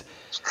 Like he's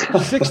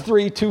 6'3",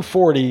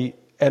 240.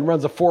 And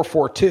runs a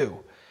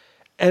 4.42,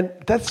 and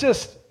that's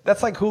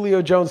like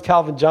Julio Jones,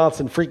 Calvin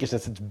Johnson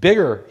freakishness. It's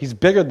bigger. He's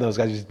bigger than those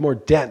guys. He's more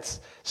dense,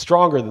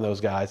 stronger than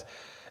those guys,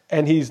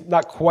 and he's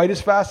not quite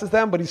as fast as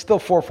them, but he's still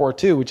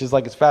 4.42, which is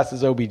like as fast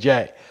as OBJ.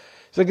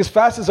 He's like as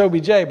fast as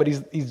OBJ, but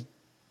he's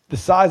the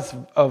size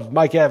of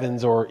Mike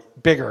Evans or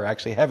bigger,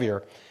 actually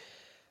heavier,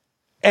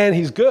 and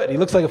he's good. He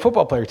looks like a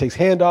football player. He takes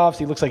handoffs.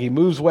 He looks like he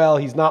moves well.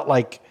 He's not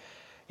like,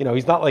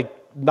 he's not like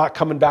not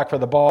coming back for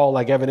the ball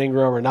like Evan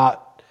Ingram or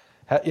not.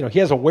 He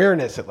has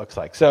awareness, it looks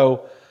like.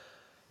 So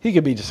he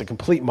could be just a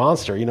complete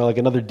monster, like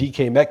another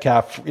DK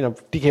Metcalf.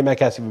 DK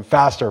Metcalf's even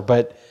faster,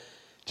 but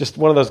just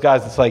one of those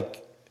guys that's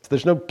like,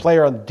 there's no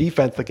player on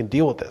defense that can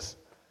deal with this.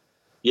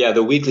 Yeah,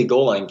 the weekly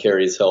goal line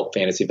carries help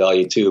fantasy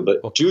value too.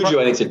 But Juju,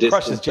 I think, is a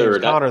distant James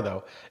third. Conner,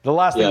 though. The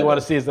last thing you want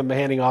to see is them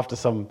handing off to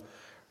some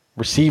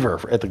receiver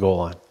at the goal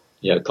line.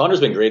 Yeah, Connor's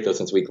been great, though,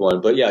 since week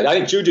 1. But, yeah, I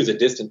think Juju's a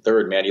distant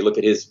third, man. You look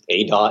at his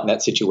ADOT in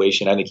that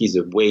situation, I think he's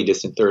a way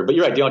distant third. But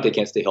you're right, Deontay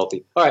can't stay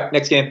healthy. All right,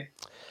 next game.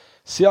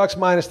 Seahawks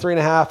minus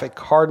 3.5 at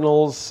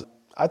Cardinals.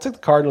 I took the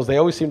Cardinals. They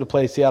always seem to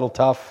play Seattle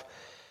tough.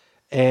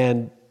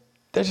 And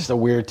they're just a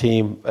weird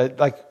team.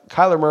 Like,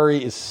 Kyler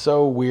Murray is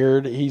so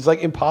weird. He's,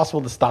 like,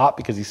 impossible to stop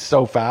because he's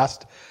so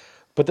fast.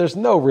 But there's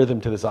no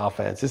rhythm to this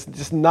offense. It's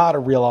just not a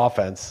real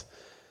offense.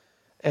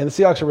 And the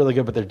Seahawks are really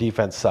good, but their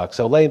defense sucks.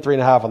 So laying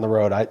 3.5 on the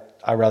road, I'd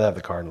rather have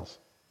the Cardinals.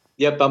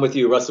 Yep, I'm with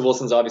you. Russell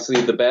Wilson's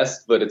obviously the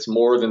best, but it's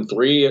more than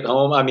 3 at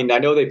home. I mean, I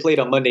know they played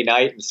on Monday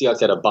night and the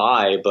Seahawks had a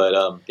bye,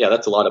 but yeah,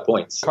 that's a lot of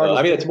points.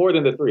 I mean, it's more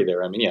than the 3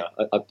 there. I mean, yeah,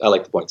 I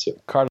like the points too.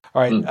 All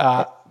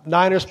right,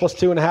 Niners plus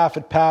 2.5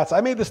 at Pats.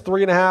 I made this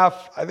 3.5.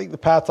 I think the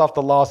Pats off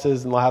the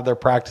losses and they'll have their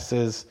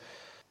practices.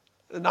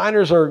 The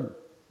Niners are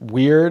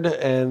weird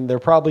and they're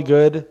probably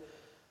good,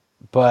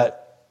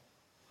 but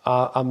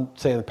I'm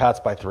saying the Pats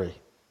by 3.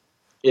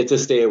 It's a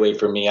stay away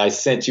from me. I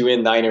sent you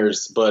in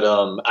Niners, but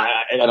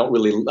I don't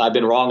really. I've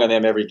been wrong on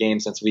them every game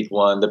since week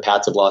 1. The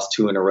Pats have lost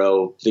 2 in a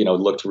row.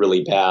 Looked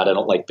really bad. I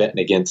don't like betting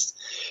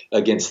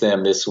against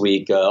them this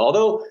week.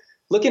 Although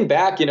looking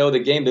back,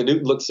 the game that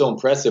looked so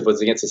impressive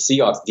was against the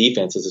Seahawks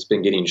defense as it's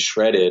been getting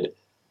shredded.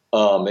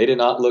 They did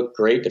not look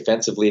great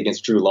defensively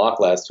against Drew Lock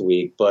last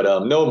week, but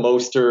no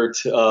Mostert.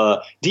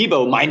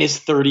 Debo minus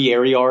 30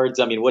 air yards.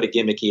 I mean, what a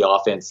gimmicky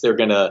offense. They're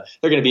gonna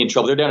be in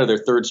trouble. They're down to their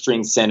 3rd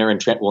string center,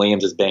 and Trent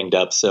Williams is banged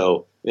up.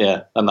 So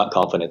yeah, I'm not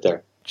confident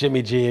there.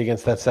 Jimmy G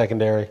against that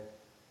secondary.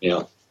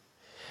 Yeah,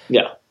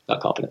 not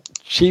confident.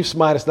 Chiefs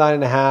minus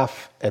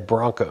 9.5 at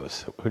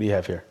Broncos. Who do you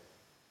have here?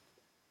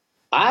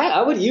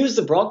 I would use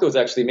the Broncos,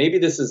 actually. Maybe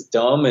this is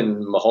dumb and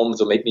Mahomes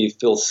will make me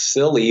feel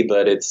silly,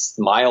 but it's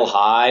Mile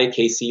High,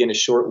 KC in a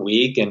short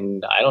week,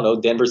 and I don't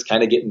know, Denver's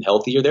kind of getting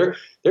healthier.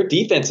 Their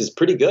defense is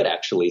pretty good,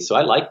 actually, so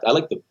I like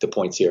the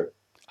points here.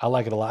 I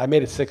like it a lot. I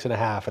made it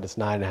 6.5, and it's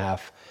 9.5. I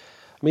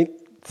mean,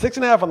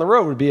 6.5 on the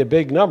road would be a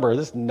big number.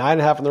 This is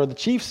 9.5 on the road. The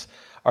Chiefs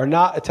are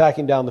not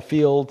attacking down the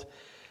field.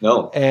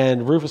 No.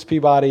 And Rufus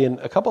Peabody and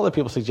a couple other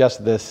people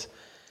suggested this,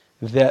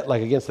 that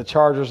like against the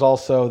Chargers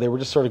also, they were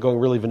just sort of going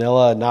really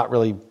vanilla and not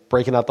really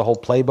breaking out the whole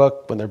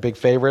playbook when they're big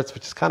favorites,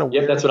 which is kind of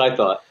weird. Yep, that's what I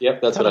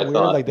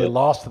thought. Like they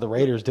lost to the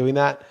Raiders doing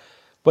that.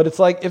 But it's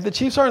like if the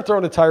Chiefs aren't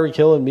throwing to Tyreek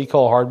Hill and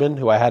Mecole Hardman,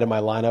 who I had in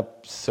my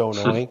lineup, so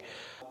annoying,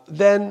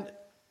 then,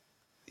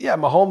 yeah,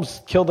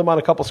 Mahomes killed them on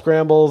a couple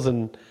scrambles,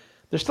 and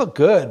they're still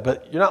good,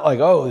 but you're not like,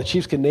 oh, the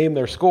Chiefs can name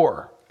their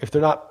score if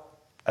they're not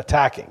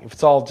attacking. If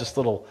it's all just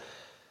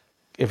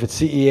if it's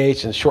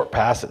CEH and short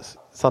passes.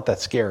 It's not that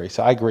scary.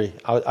 So I agree.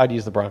 I'd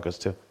use the Broncos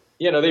too.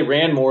 Yeah, no, they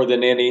ran more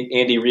than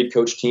Andy Reid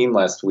coached team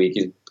last week.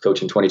 He's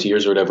coaching 22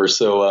 years or whatever.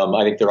 So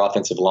I think their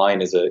offensive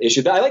line is an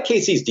issue. I like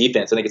KC's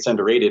defense. I think it's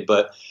underrated.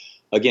 But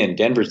again,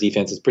 Denver's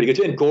defense is pretty good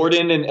too.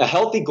 And a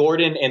healthy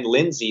Gordon and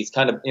Lindsey is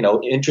kind of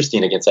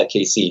interesting against that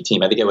KC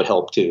team. I think it would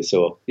help too.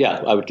 So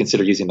yeah, I would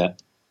consider using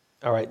that.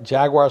 All right,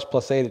 Jaguars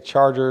plus 8 at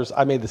Chargers.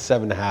 I made the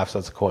 7.5, so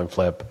it's a coin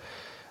flip.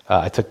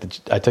 I took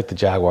the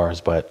Jaguars,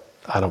 but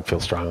I don't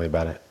feel strongly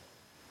about it.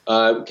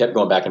 Kept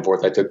going back and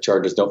forth. I took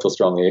Chargers. Don't feel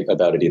strongly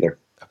about it either.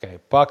 Okay,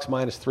 Bucks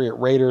minus 3 at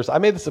Raiders. I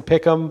made this a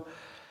pick 'em.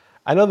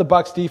 I know the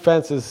Bucks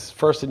defense is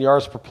first in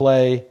yards per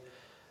play,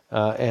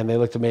 and they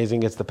looked amazing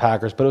against the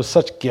Packers, but it was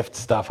such gift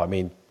stuff. I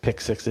mean,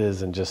 pick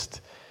sixes and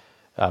just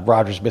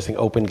Rodgers missing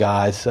open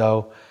guys.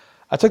 So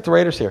I took the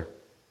Raiders here.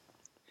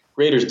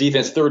 Raiders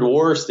defense 3rd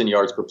worst in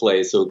yards per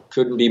play, so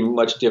couldn't be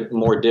much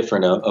more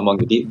different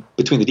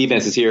between the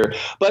defenses here.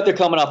 But they're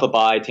coming off a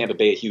bye. Tampa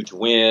Bay a huge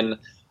win.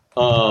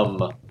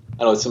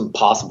 I know it's some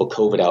possible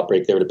COVID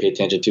outbreak there to pay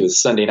attention to. It's a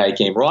Sunday night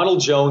game.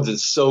 Ronald Jones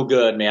is so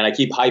good, man. I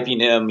keep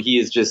hyping him. He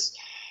is just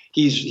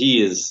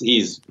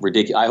he's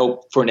ridiculous. I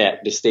hope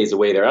Fournette just stays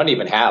away there. I don't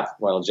even have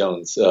Ronald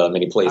Jones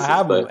many places,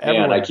 but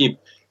man, I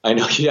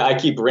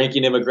keep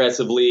ranking him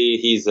aggressively.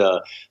 He's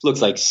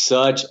looks like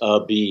such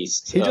a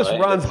beast. He just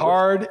runs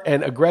hard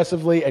and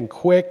aggressively and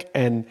quick,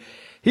 and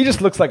he just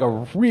looks like a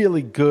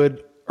really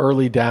good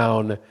early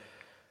down.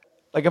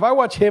 Like if I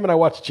watch him and I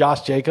watch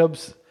Josh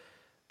Jacobs,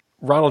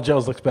 Ronald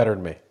Jones looks better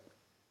than me.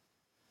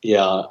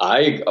 Yeah,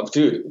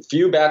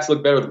 few backs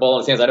look better with the ball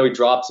in his hands. I know he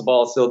drops the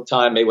ball still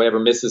time, maybe whatever,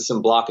 misses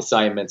some block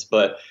assignments,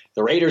 but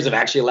the Raiders have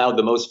actually allowed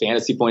the most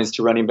fantasy points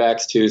to running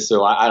backs too.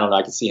 So I don't know.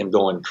 I can see him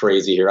going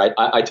crazy here.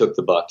 I took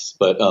the Bucks,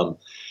 but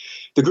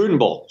the Gruden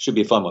Bowl should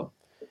be a fun one.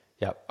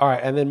 Yeah. All right,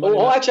 and then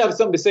actually, I have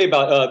something to say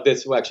about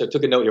this. Well, actually, I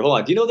took a note here. Hold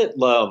on. Do you know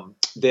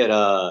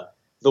that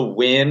the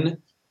Wynn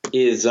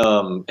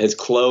has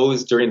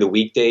closed during the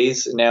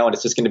weekdays now, and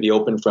it's just going to be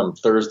open from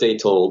Thursday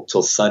till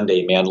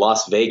Sunday, man.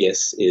 Las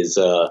Vegas is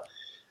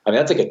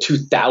that's like a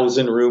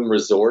 2,000 room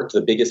resort. The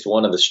biggest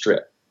one on the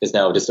Strip is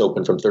now just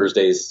open from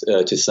Thursdays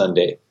to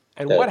Sunday.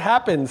 And what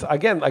happens,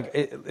 again, like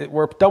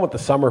we're done with the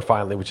summer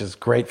finally, which is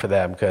great for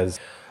them because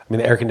I mean,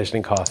 the air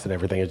conditioning costs and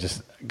everything has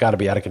just got to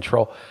be out of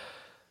control.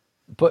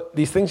 But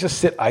these things just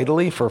sit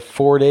idly for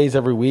 4 days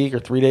every week or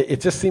 3 days.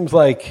 It just seems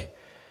like,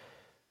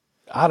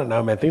 I don't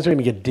know, man, things are going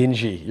to get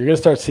dingy. You're going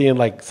to start seeing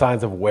like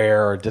signs of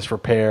wear or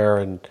disrepair,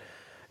 and,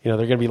 they're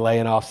going to be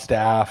laying off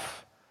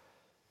staff.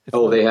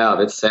 They have.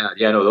 It's sad.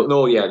 Yeah,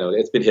 no.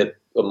 It's been hit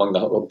among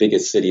the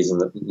biggest cities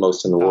in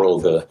most in the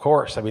world. Of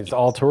course. I mean, it's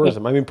all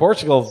tourism. I mean,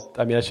 Portugal,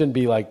 I shouldn't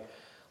be like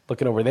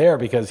looking over there,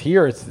 because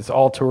here it's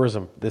all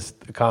tourism, this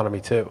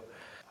economy too.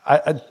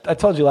 I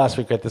told you last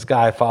week that this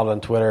guy I followed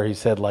on Twitter, he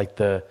said like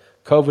the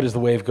COVID is the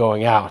wave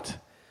going out,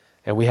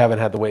 and we haven't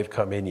had the wave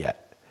come in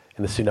yet,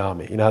 in the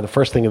tsunami. The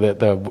first thing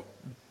the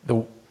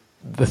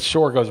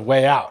shore goes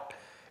way out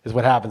is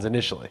what happens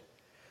initially,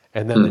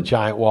 and then the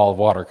giant wall of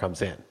water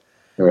comes in.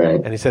 Right.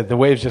 And he said the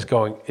wave's just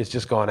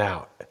gone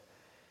out,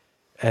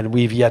 and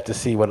we've yet to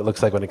see what it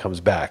looks like when it comes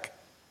back.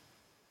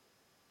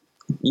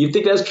 You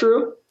think that's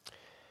true?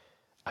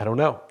 I don't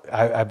know.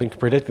 I've been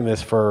predicting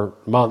this for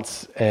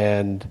months,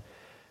 and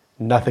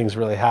nothing's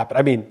really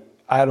happened.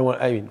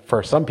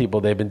 For some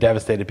people, they've been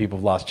devastated. People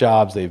have lost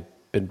jobs. They've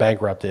been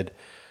bankrupted.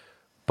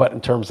 But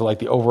in terms of like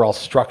the overall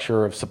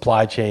structure of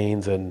supply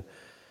chains and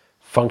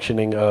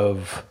functioning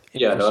of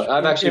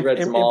I've actually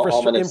read some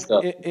ominous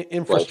stuff.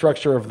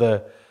 Infrastructure of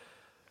the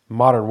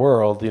modern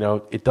world,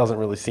 it doesn't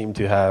really seem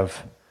to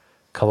have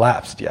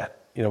collapsed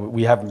yet.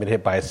 We haven't been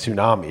hit by a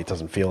tsunami. It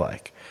doesn't feel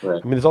like.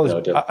 Right. There's all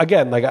this.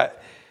 Again, like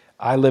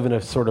I live in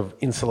a sort of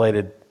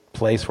insulated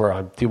place where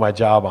I do my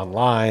job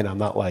online. I'm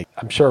not like,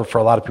 I'm sure for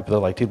a lot of people, they're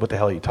like, dude, what the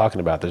hell are you talking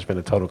about? There's been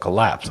a total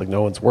collapse. Like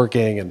no one's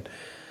working and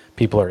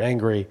people are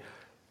angry.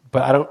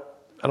 But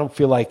I don't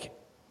feel like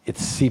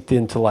it's seeped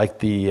into like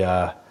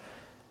the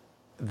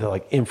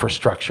like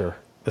infrastructure,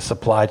 the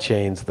supply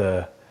chains,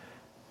 the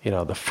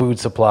food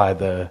supply,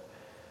 the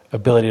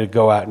ability to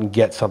go out and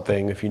get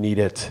something if you need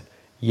it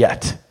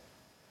yet.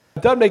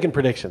 I'm done making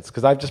predictions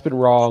because I've just been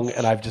wrong,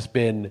 and I've just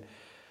been,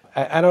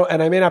 and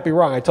I may not be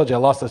wrong. I told you I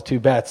lost those 2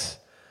 bets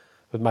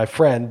with my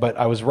friend, but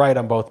I was right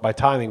on both. My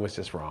timing was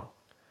just wrong.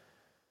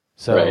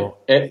 So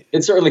right.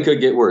 It certainly could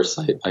get worse.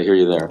 I hear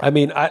you there.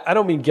 I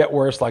don't mean get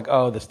worse like,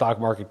 the stock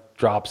market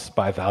drops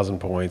by 1,000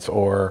 points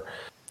or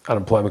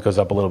unemployment goes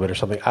up a little bit or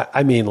something.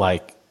 I mean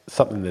like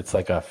something that's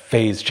like a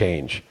phase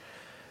change,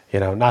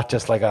 not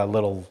just like a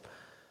little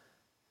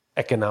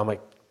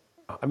economic.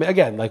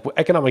 Again, like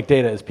economic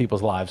data is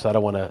people's lives, so I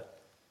don't want to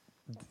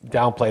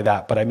downplay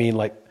that. But I mean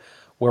like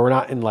where we're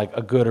not in like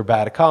a good or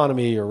bad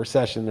economy or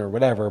recession or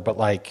whatever, but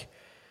like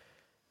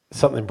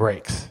something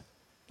breaks,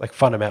 like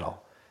fundamental.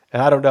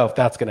 And I don't know if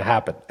that's going to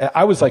happen.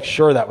 I was like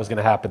sure that was going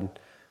to happen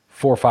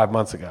 4 or 5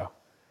 months ago.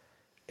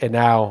 And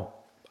now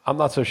I'm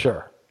not so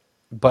sure.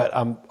 But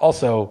I'm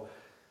also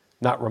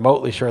not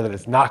remotely sure that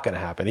it's not going to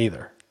happen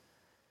either.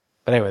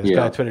 But anyway, this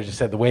guy on Twitter just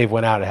said the wave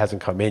went out. It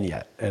hasn't come in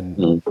yet.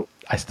 And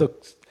I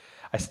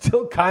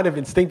still kind of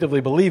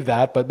instinctively believe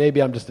that, but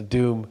maybe I'm just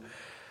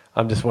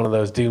one of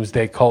those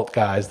doomsday cult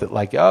guys that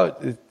like,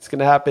 it's going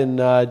to happen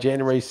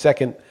January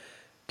 2nd,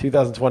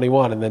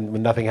 2021, and then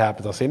when nothing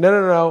happens, I'll say,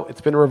 no,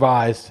 it's been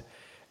revised.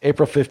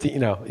 April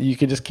 15th, you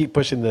can just keep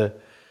pushing the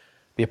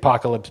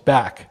apocalypse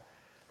back,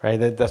 right?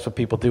 That's what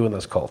people do in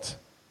those cults.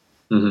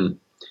 Mm-hmm.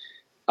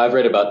 I've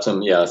read about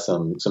some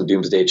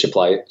doomsday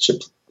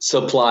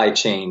supply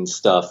chain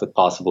stuff with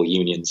possible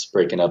unions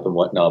breaking up and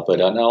whatnot.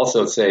 But I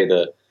also say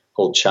the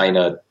whole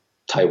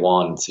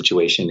China-Taiwan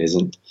situation is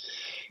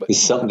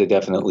something to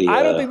definitely.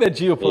 I don't think that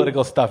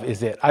geopolitical stuff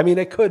is it.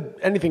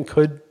 Anything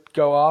could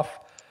go off.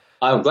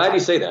 I'm glad you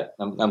say that.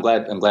 I'm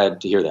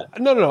glad to hear that.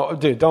 No,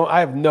 dude, don't.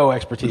 I have no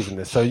expertise in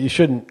this, so you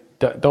shouldn't.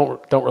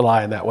 Don't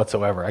rely on that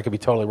whatsoever. I could be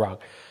totally wrong,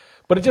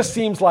 but it just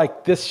seems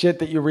like this shit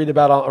that you read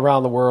about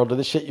around the world, or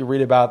this shit you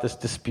read about this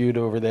dispute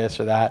over this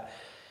or that.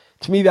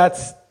 To me,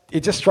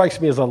 it just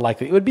strikes me as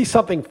unlikely. It would be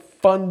something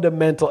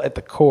fundamental at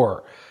the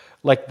core,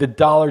 like the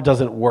dollar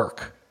doesn't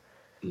work.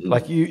 Mm-hmm.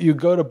 Like you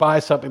go to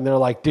buy something, they're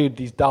like, dude,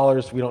 these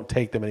dollars, we don't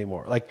take them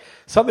anymore. Like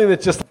something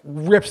that just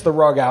rips the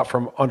rug out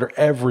from under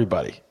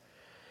everybody.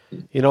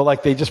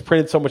 Like they just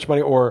printed so much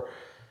money. Or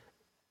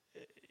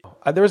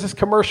there was this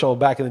commercial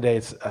back in the day.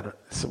 It's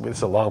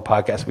a long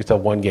podcast. We still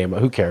have one game.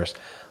 Who cares?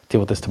 I'll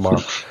deal with this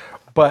tomorrow.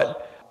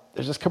 But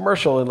there's this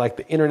commercial in like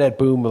the internet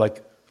boom,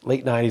 like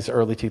late 90s,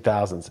 early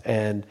 2000s.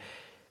 And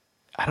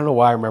I don't know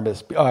why I remember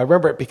this. I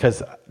remember it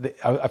because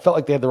I felt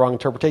like they had the wrong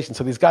interpretation.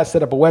 So these guys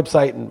set up a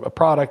website and a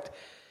product,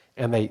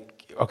 and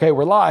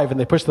we're live, and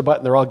they push the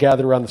button. They're all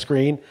gathered around the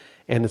screen,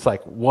 and it's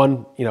like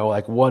one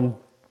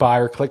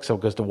buyer clicks, so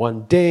it goes to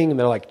 1 ding, and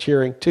they're like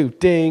cheering, 2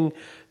 ding,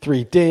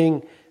 3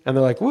 ding, and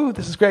they're like, woo,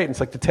 this is great. And it's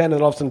like to 10,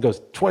 and all of a sudden it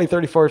goes 20,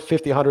 30, 40,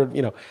 50,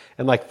 100,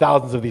 and like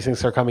thousands of these things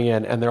start coming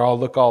in, and they're all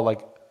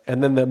like,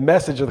 and then the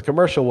message of the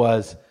commercial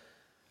was,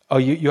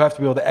 you have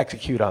to be able to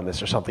execute on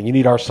this or something. You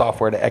need our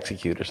software to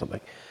execute or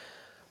something.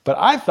 But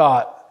I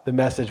thought the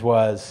message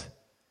was,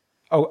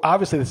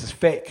 obviously this is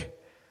fake.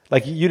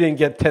 Like you didn't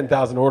get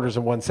 10,000 orders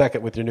in 1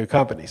 second with your new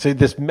company. So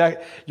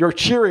you're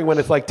cheering when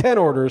it's like 10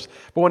 orders,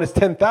 but when it's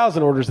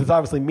 10,000 orders, it's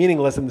obviously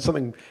meaningless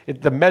and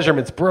the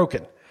measurement's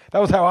broken. That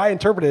was how I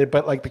interpreted it,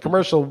 but like the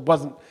commercial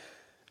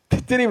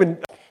didn't even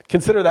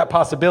consider that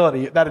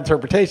possibility, that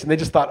interpretation. They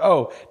just thought,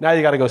 oh, now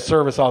you got to go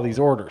service all these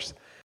orders.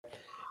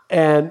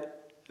 And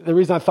the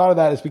reason I thought of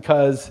that is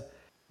because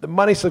the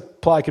money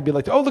supply could be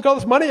like, oh, look all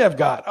this money I've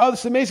got. Oh,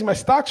 this is amazing. My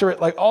stocks are at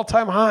like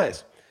all-time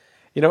highs.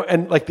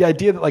 And like the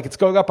idea that like it's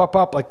going up,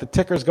 like the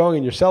ticker's going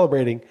and you're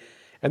celebrating.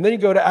 And then you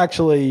go to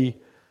actually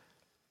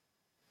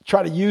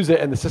try to use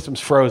it and the system's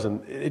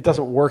frozen. It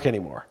doesn't work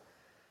anymore.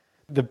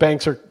 The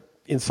banks are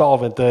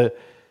insolvent.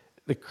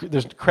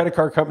 There's credit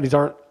card companies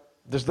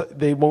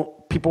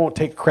people won't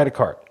take a credit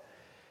card.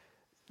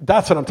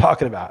 That's what I'm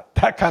talking about.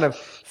 That kind of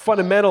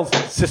fundamental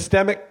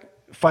systemic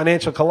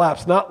financial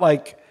collapse, not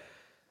like,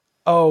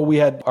 oh, we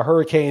had a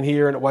hurricane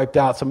here and it wiped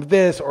out some of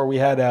this, or we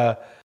had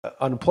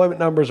unemployment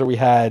numbers, or we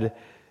had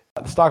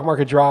the stock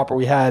market drop, or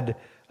we had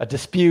a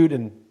dispute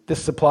and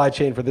this supply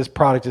chain for this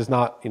product is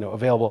not,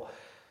 available.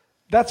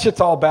 That shit's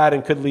all bad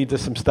and could lead to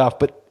some stuff.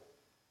 But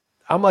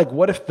I'm like,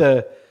 what if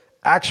the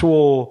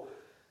actual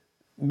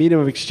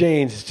medium of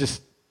exchange is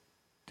just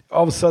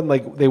all of a sudden,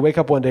 like they wake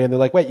up one day and they're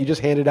like, wait, you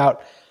just handed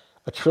out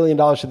 $1 trillion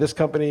to this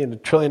company and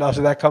 $1 trillion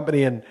to that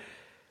company, and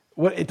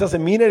it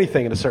doesn't mean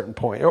anything at a certain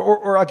point.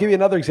 Or I'll give you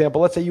another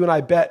example. Let's say you and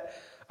I bet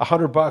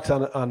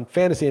 $100 on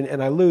fantasy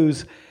and I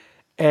lose,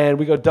 and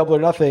we go double or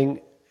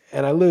nothing,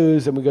 and I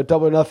lose, and we go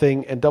double or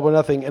nothing, and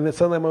then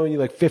suddenly I'm owing you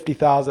like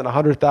 50,000,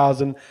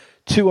 100,000,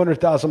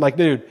 200,000. I'm like,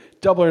 dude,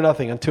 double or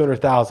nothing on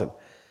 200,000.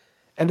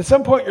 And at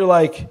some point you're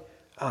like,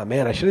 oh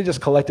man, I should have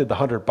just collected the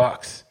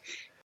 $100,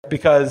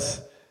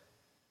 because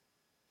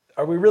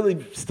are we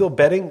really still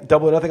betting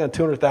double or nothing on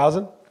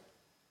 200,000?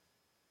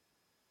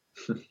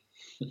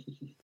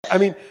 I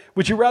mean,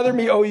 would you rather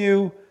me owe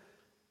you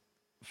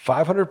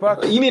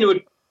 $500? You mean it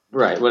would,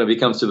 right? When it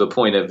becomes to the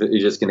point of you're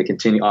just going to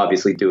continue,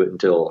 obviously do it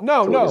until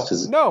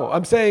no.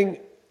 I'm saying,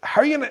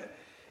 how are you going to?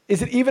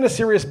 Is it even a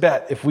serious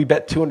bet if we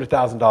bet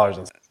 $200,000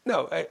 on?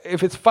 No,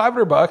 if it's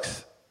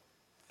 $500,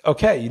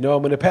 okay, I'm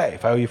going to pay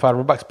if I owe you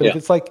 $500. But if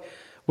it's like,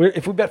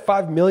 if we bet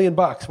 $5 million,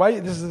 why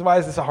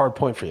is this a hard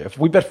point for you? If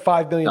we bet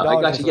 $5 million,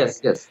 I got you.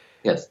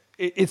 Yes.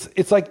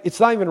 It's like it's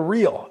not even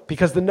real,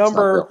 because the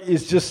number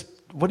is just.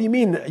 What do you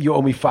mean you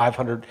owe me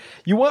 500?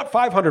 You want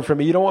 500 from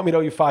me. You don't want me to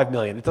owe you 5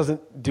 million. It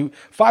doesn't do.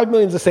 5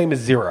 million is the same as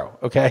zero.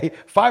 Okay,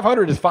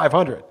 500 is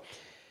 500.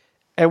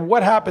 And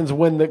what happens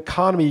when the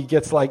economy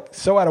gets like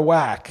so out of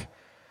whack?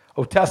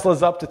 Oh,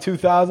 Tesla's up to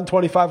 2,000,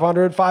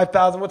 2,500,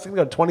 5,000. What's it going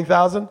to go?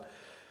 20,000?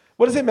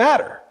 What does it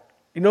matter?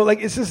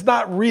 It's just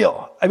not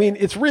real. I mean,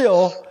 it's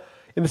real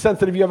in the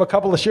sense that if you have a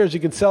couple of shares, you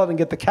can sell it and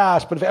get the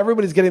cash. But if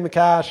everybody's getting the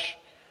cash,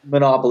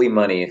 monopoly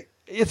money.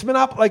 It's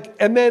monopoly.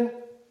 And then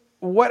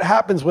what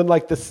happens when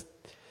like this?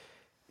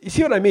 You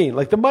see what I mean?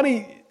 Like the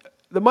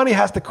money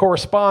has to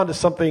correspond to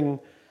something,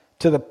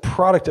 to the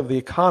product of the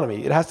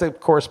economy. It has to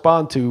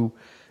correspond to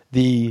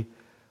the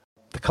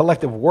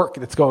collective work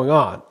that's going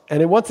on.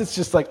 And then once it's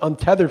just like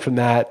untethered from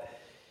that,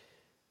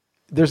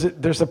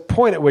 there's a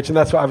point at which, and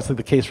that's obviously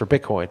the case for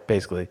Bitcoin,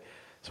 basically.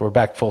 So we're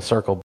back full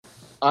circle.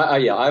 I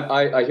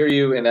hear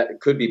you, and that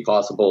could be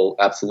possible,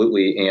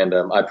 absolutely. And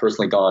I've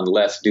personally gone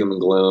less doom and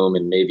gloom,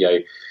 and maybe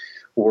I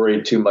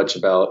worried too much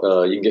about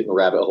you can get in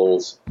rabbit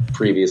holes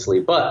previously.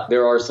 But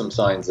there are some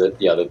signs that,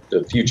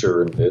 the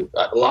future and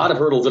a lot of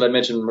hurdles that I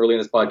mentioned earlier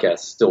in this podcast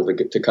still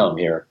to come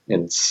here.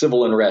 And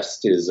civil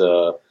unrest is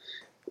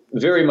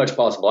very much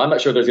possible. I'm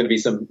not sure there's going to be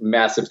some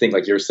massive thing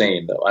like you're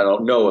saying, though. I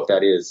don't know if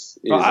that is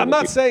I'm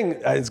not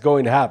saying it's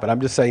going to happen. I'm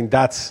just saying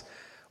that's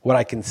what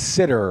I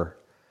consider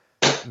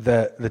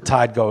the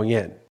tide going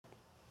in.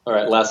 All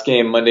right, last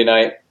game, Monday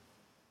night.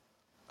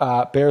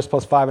 Bears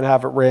plus 5.5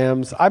 at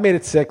Rams. I made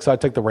it 6, so I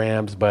took the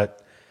Rams,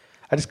 but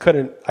I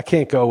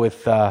can't go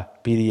with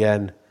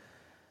BDN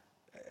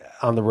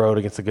on the road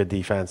against a good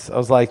defense. I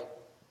was like,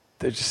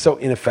 they're just so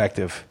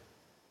ineffective.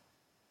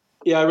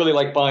 Yeah, I really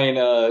like buying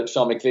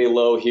Sean McVay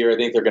low here. I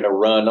think they're going to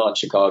run on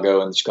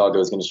Chicago, and Chicago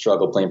is going to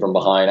struggle playing from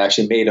behind. I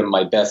actually made him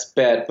my best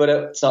bet, but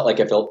it's not like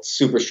I felt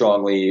super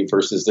strongly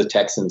versus the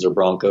Texans or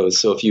Broncos.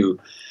 So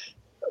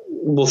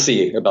we'll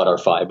see about our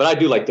 5. But I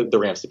do like the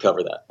Rams to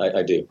cover that.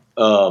 I do.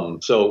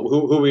 So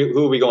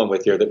who are we going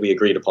with here that we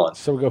agreed upon?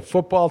 So we go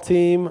football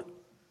team.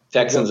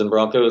 Texans and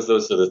Broncos.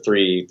 Those are the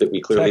 3 that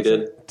we clearly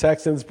did.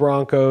 Texans,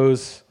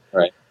 Broncos.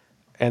 Right.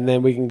 And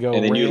then we can go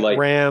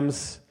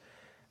Rams.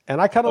 And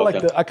I kind of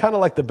like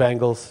the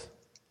Bengals.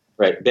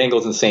 Right,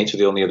 Bengals and Saints are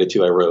the only other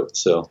 2 I wrote.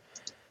 So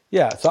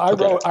yeah, so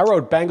I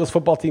wrote Bengals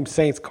football team,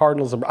 Saints,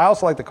 Cardinals, and I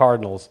also like the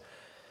Cardinals,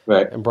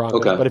 right, and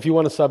Broncos. Okay. But if you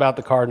want to sub out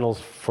the Cardinals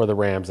for the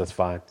Rams, that's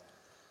fine.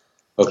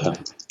 Okay.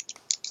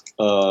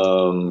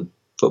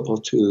 Football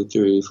 2,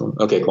 3, 4.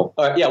 Okay, cool.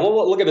 All right, yeah,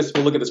 we'll look at this.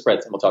 We'll look at the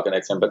spreads and we'll talk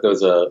next time. But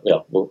those,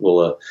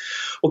 we'll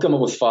come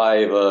up with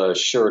 5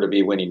 sure to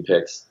be winning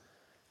picks.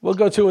 We'll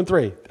go 2 and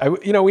 3.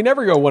 We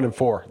never go 1 and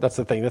 4. That's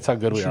the thing. That's how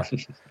good we are.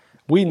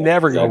 We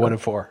never go 1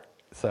 and 4.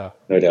 So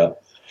no doubt.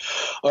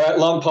 All right,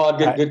 long pod.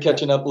 Good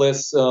catching up,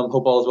 Liz.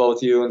 Hope all is well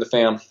with you and the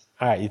fam.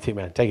 All right, you too,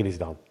 man. Take it easy,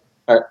 Dom.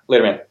 All right,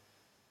 later, man.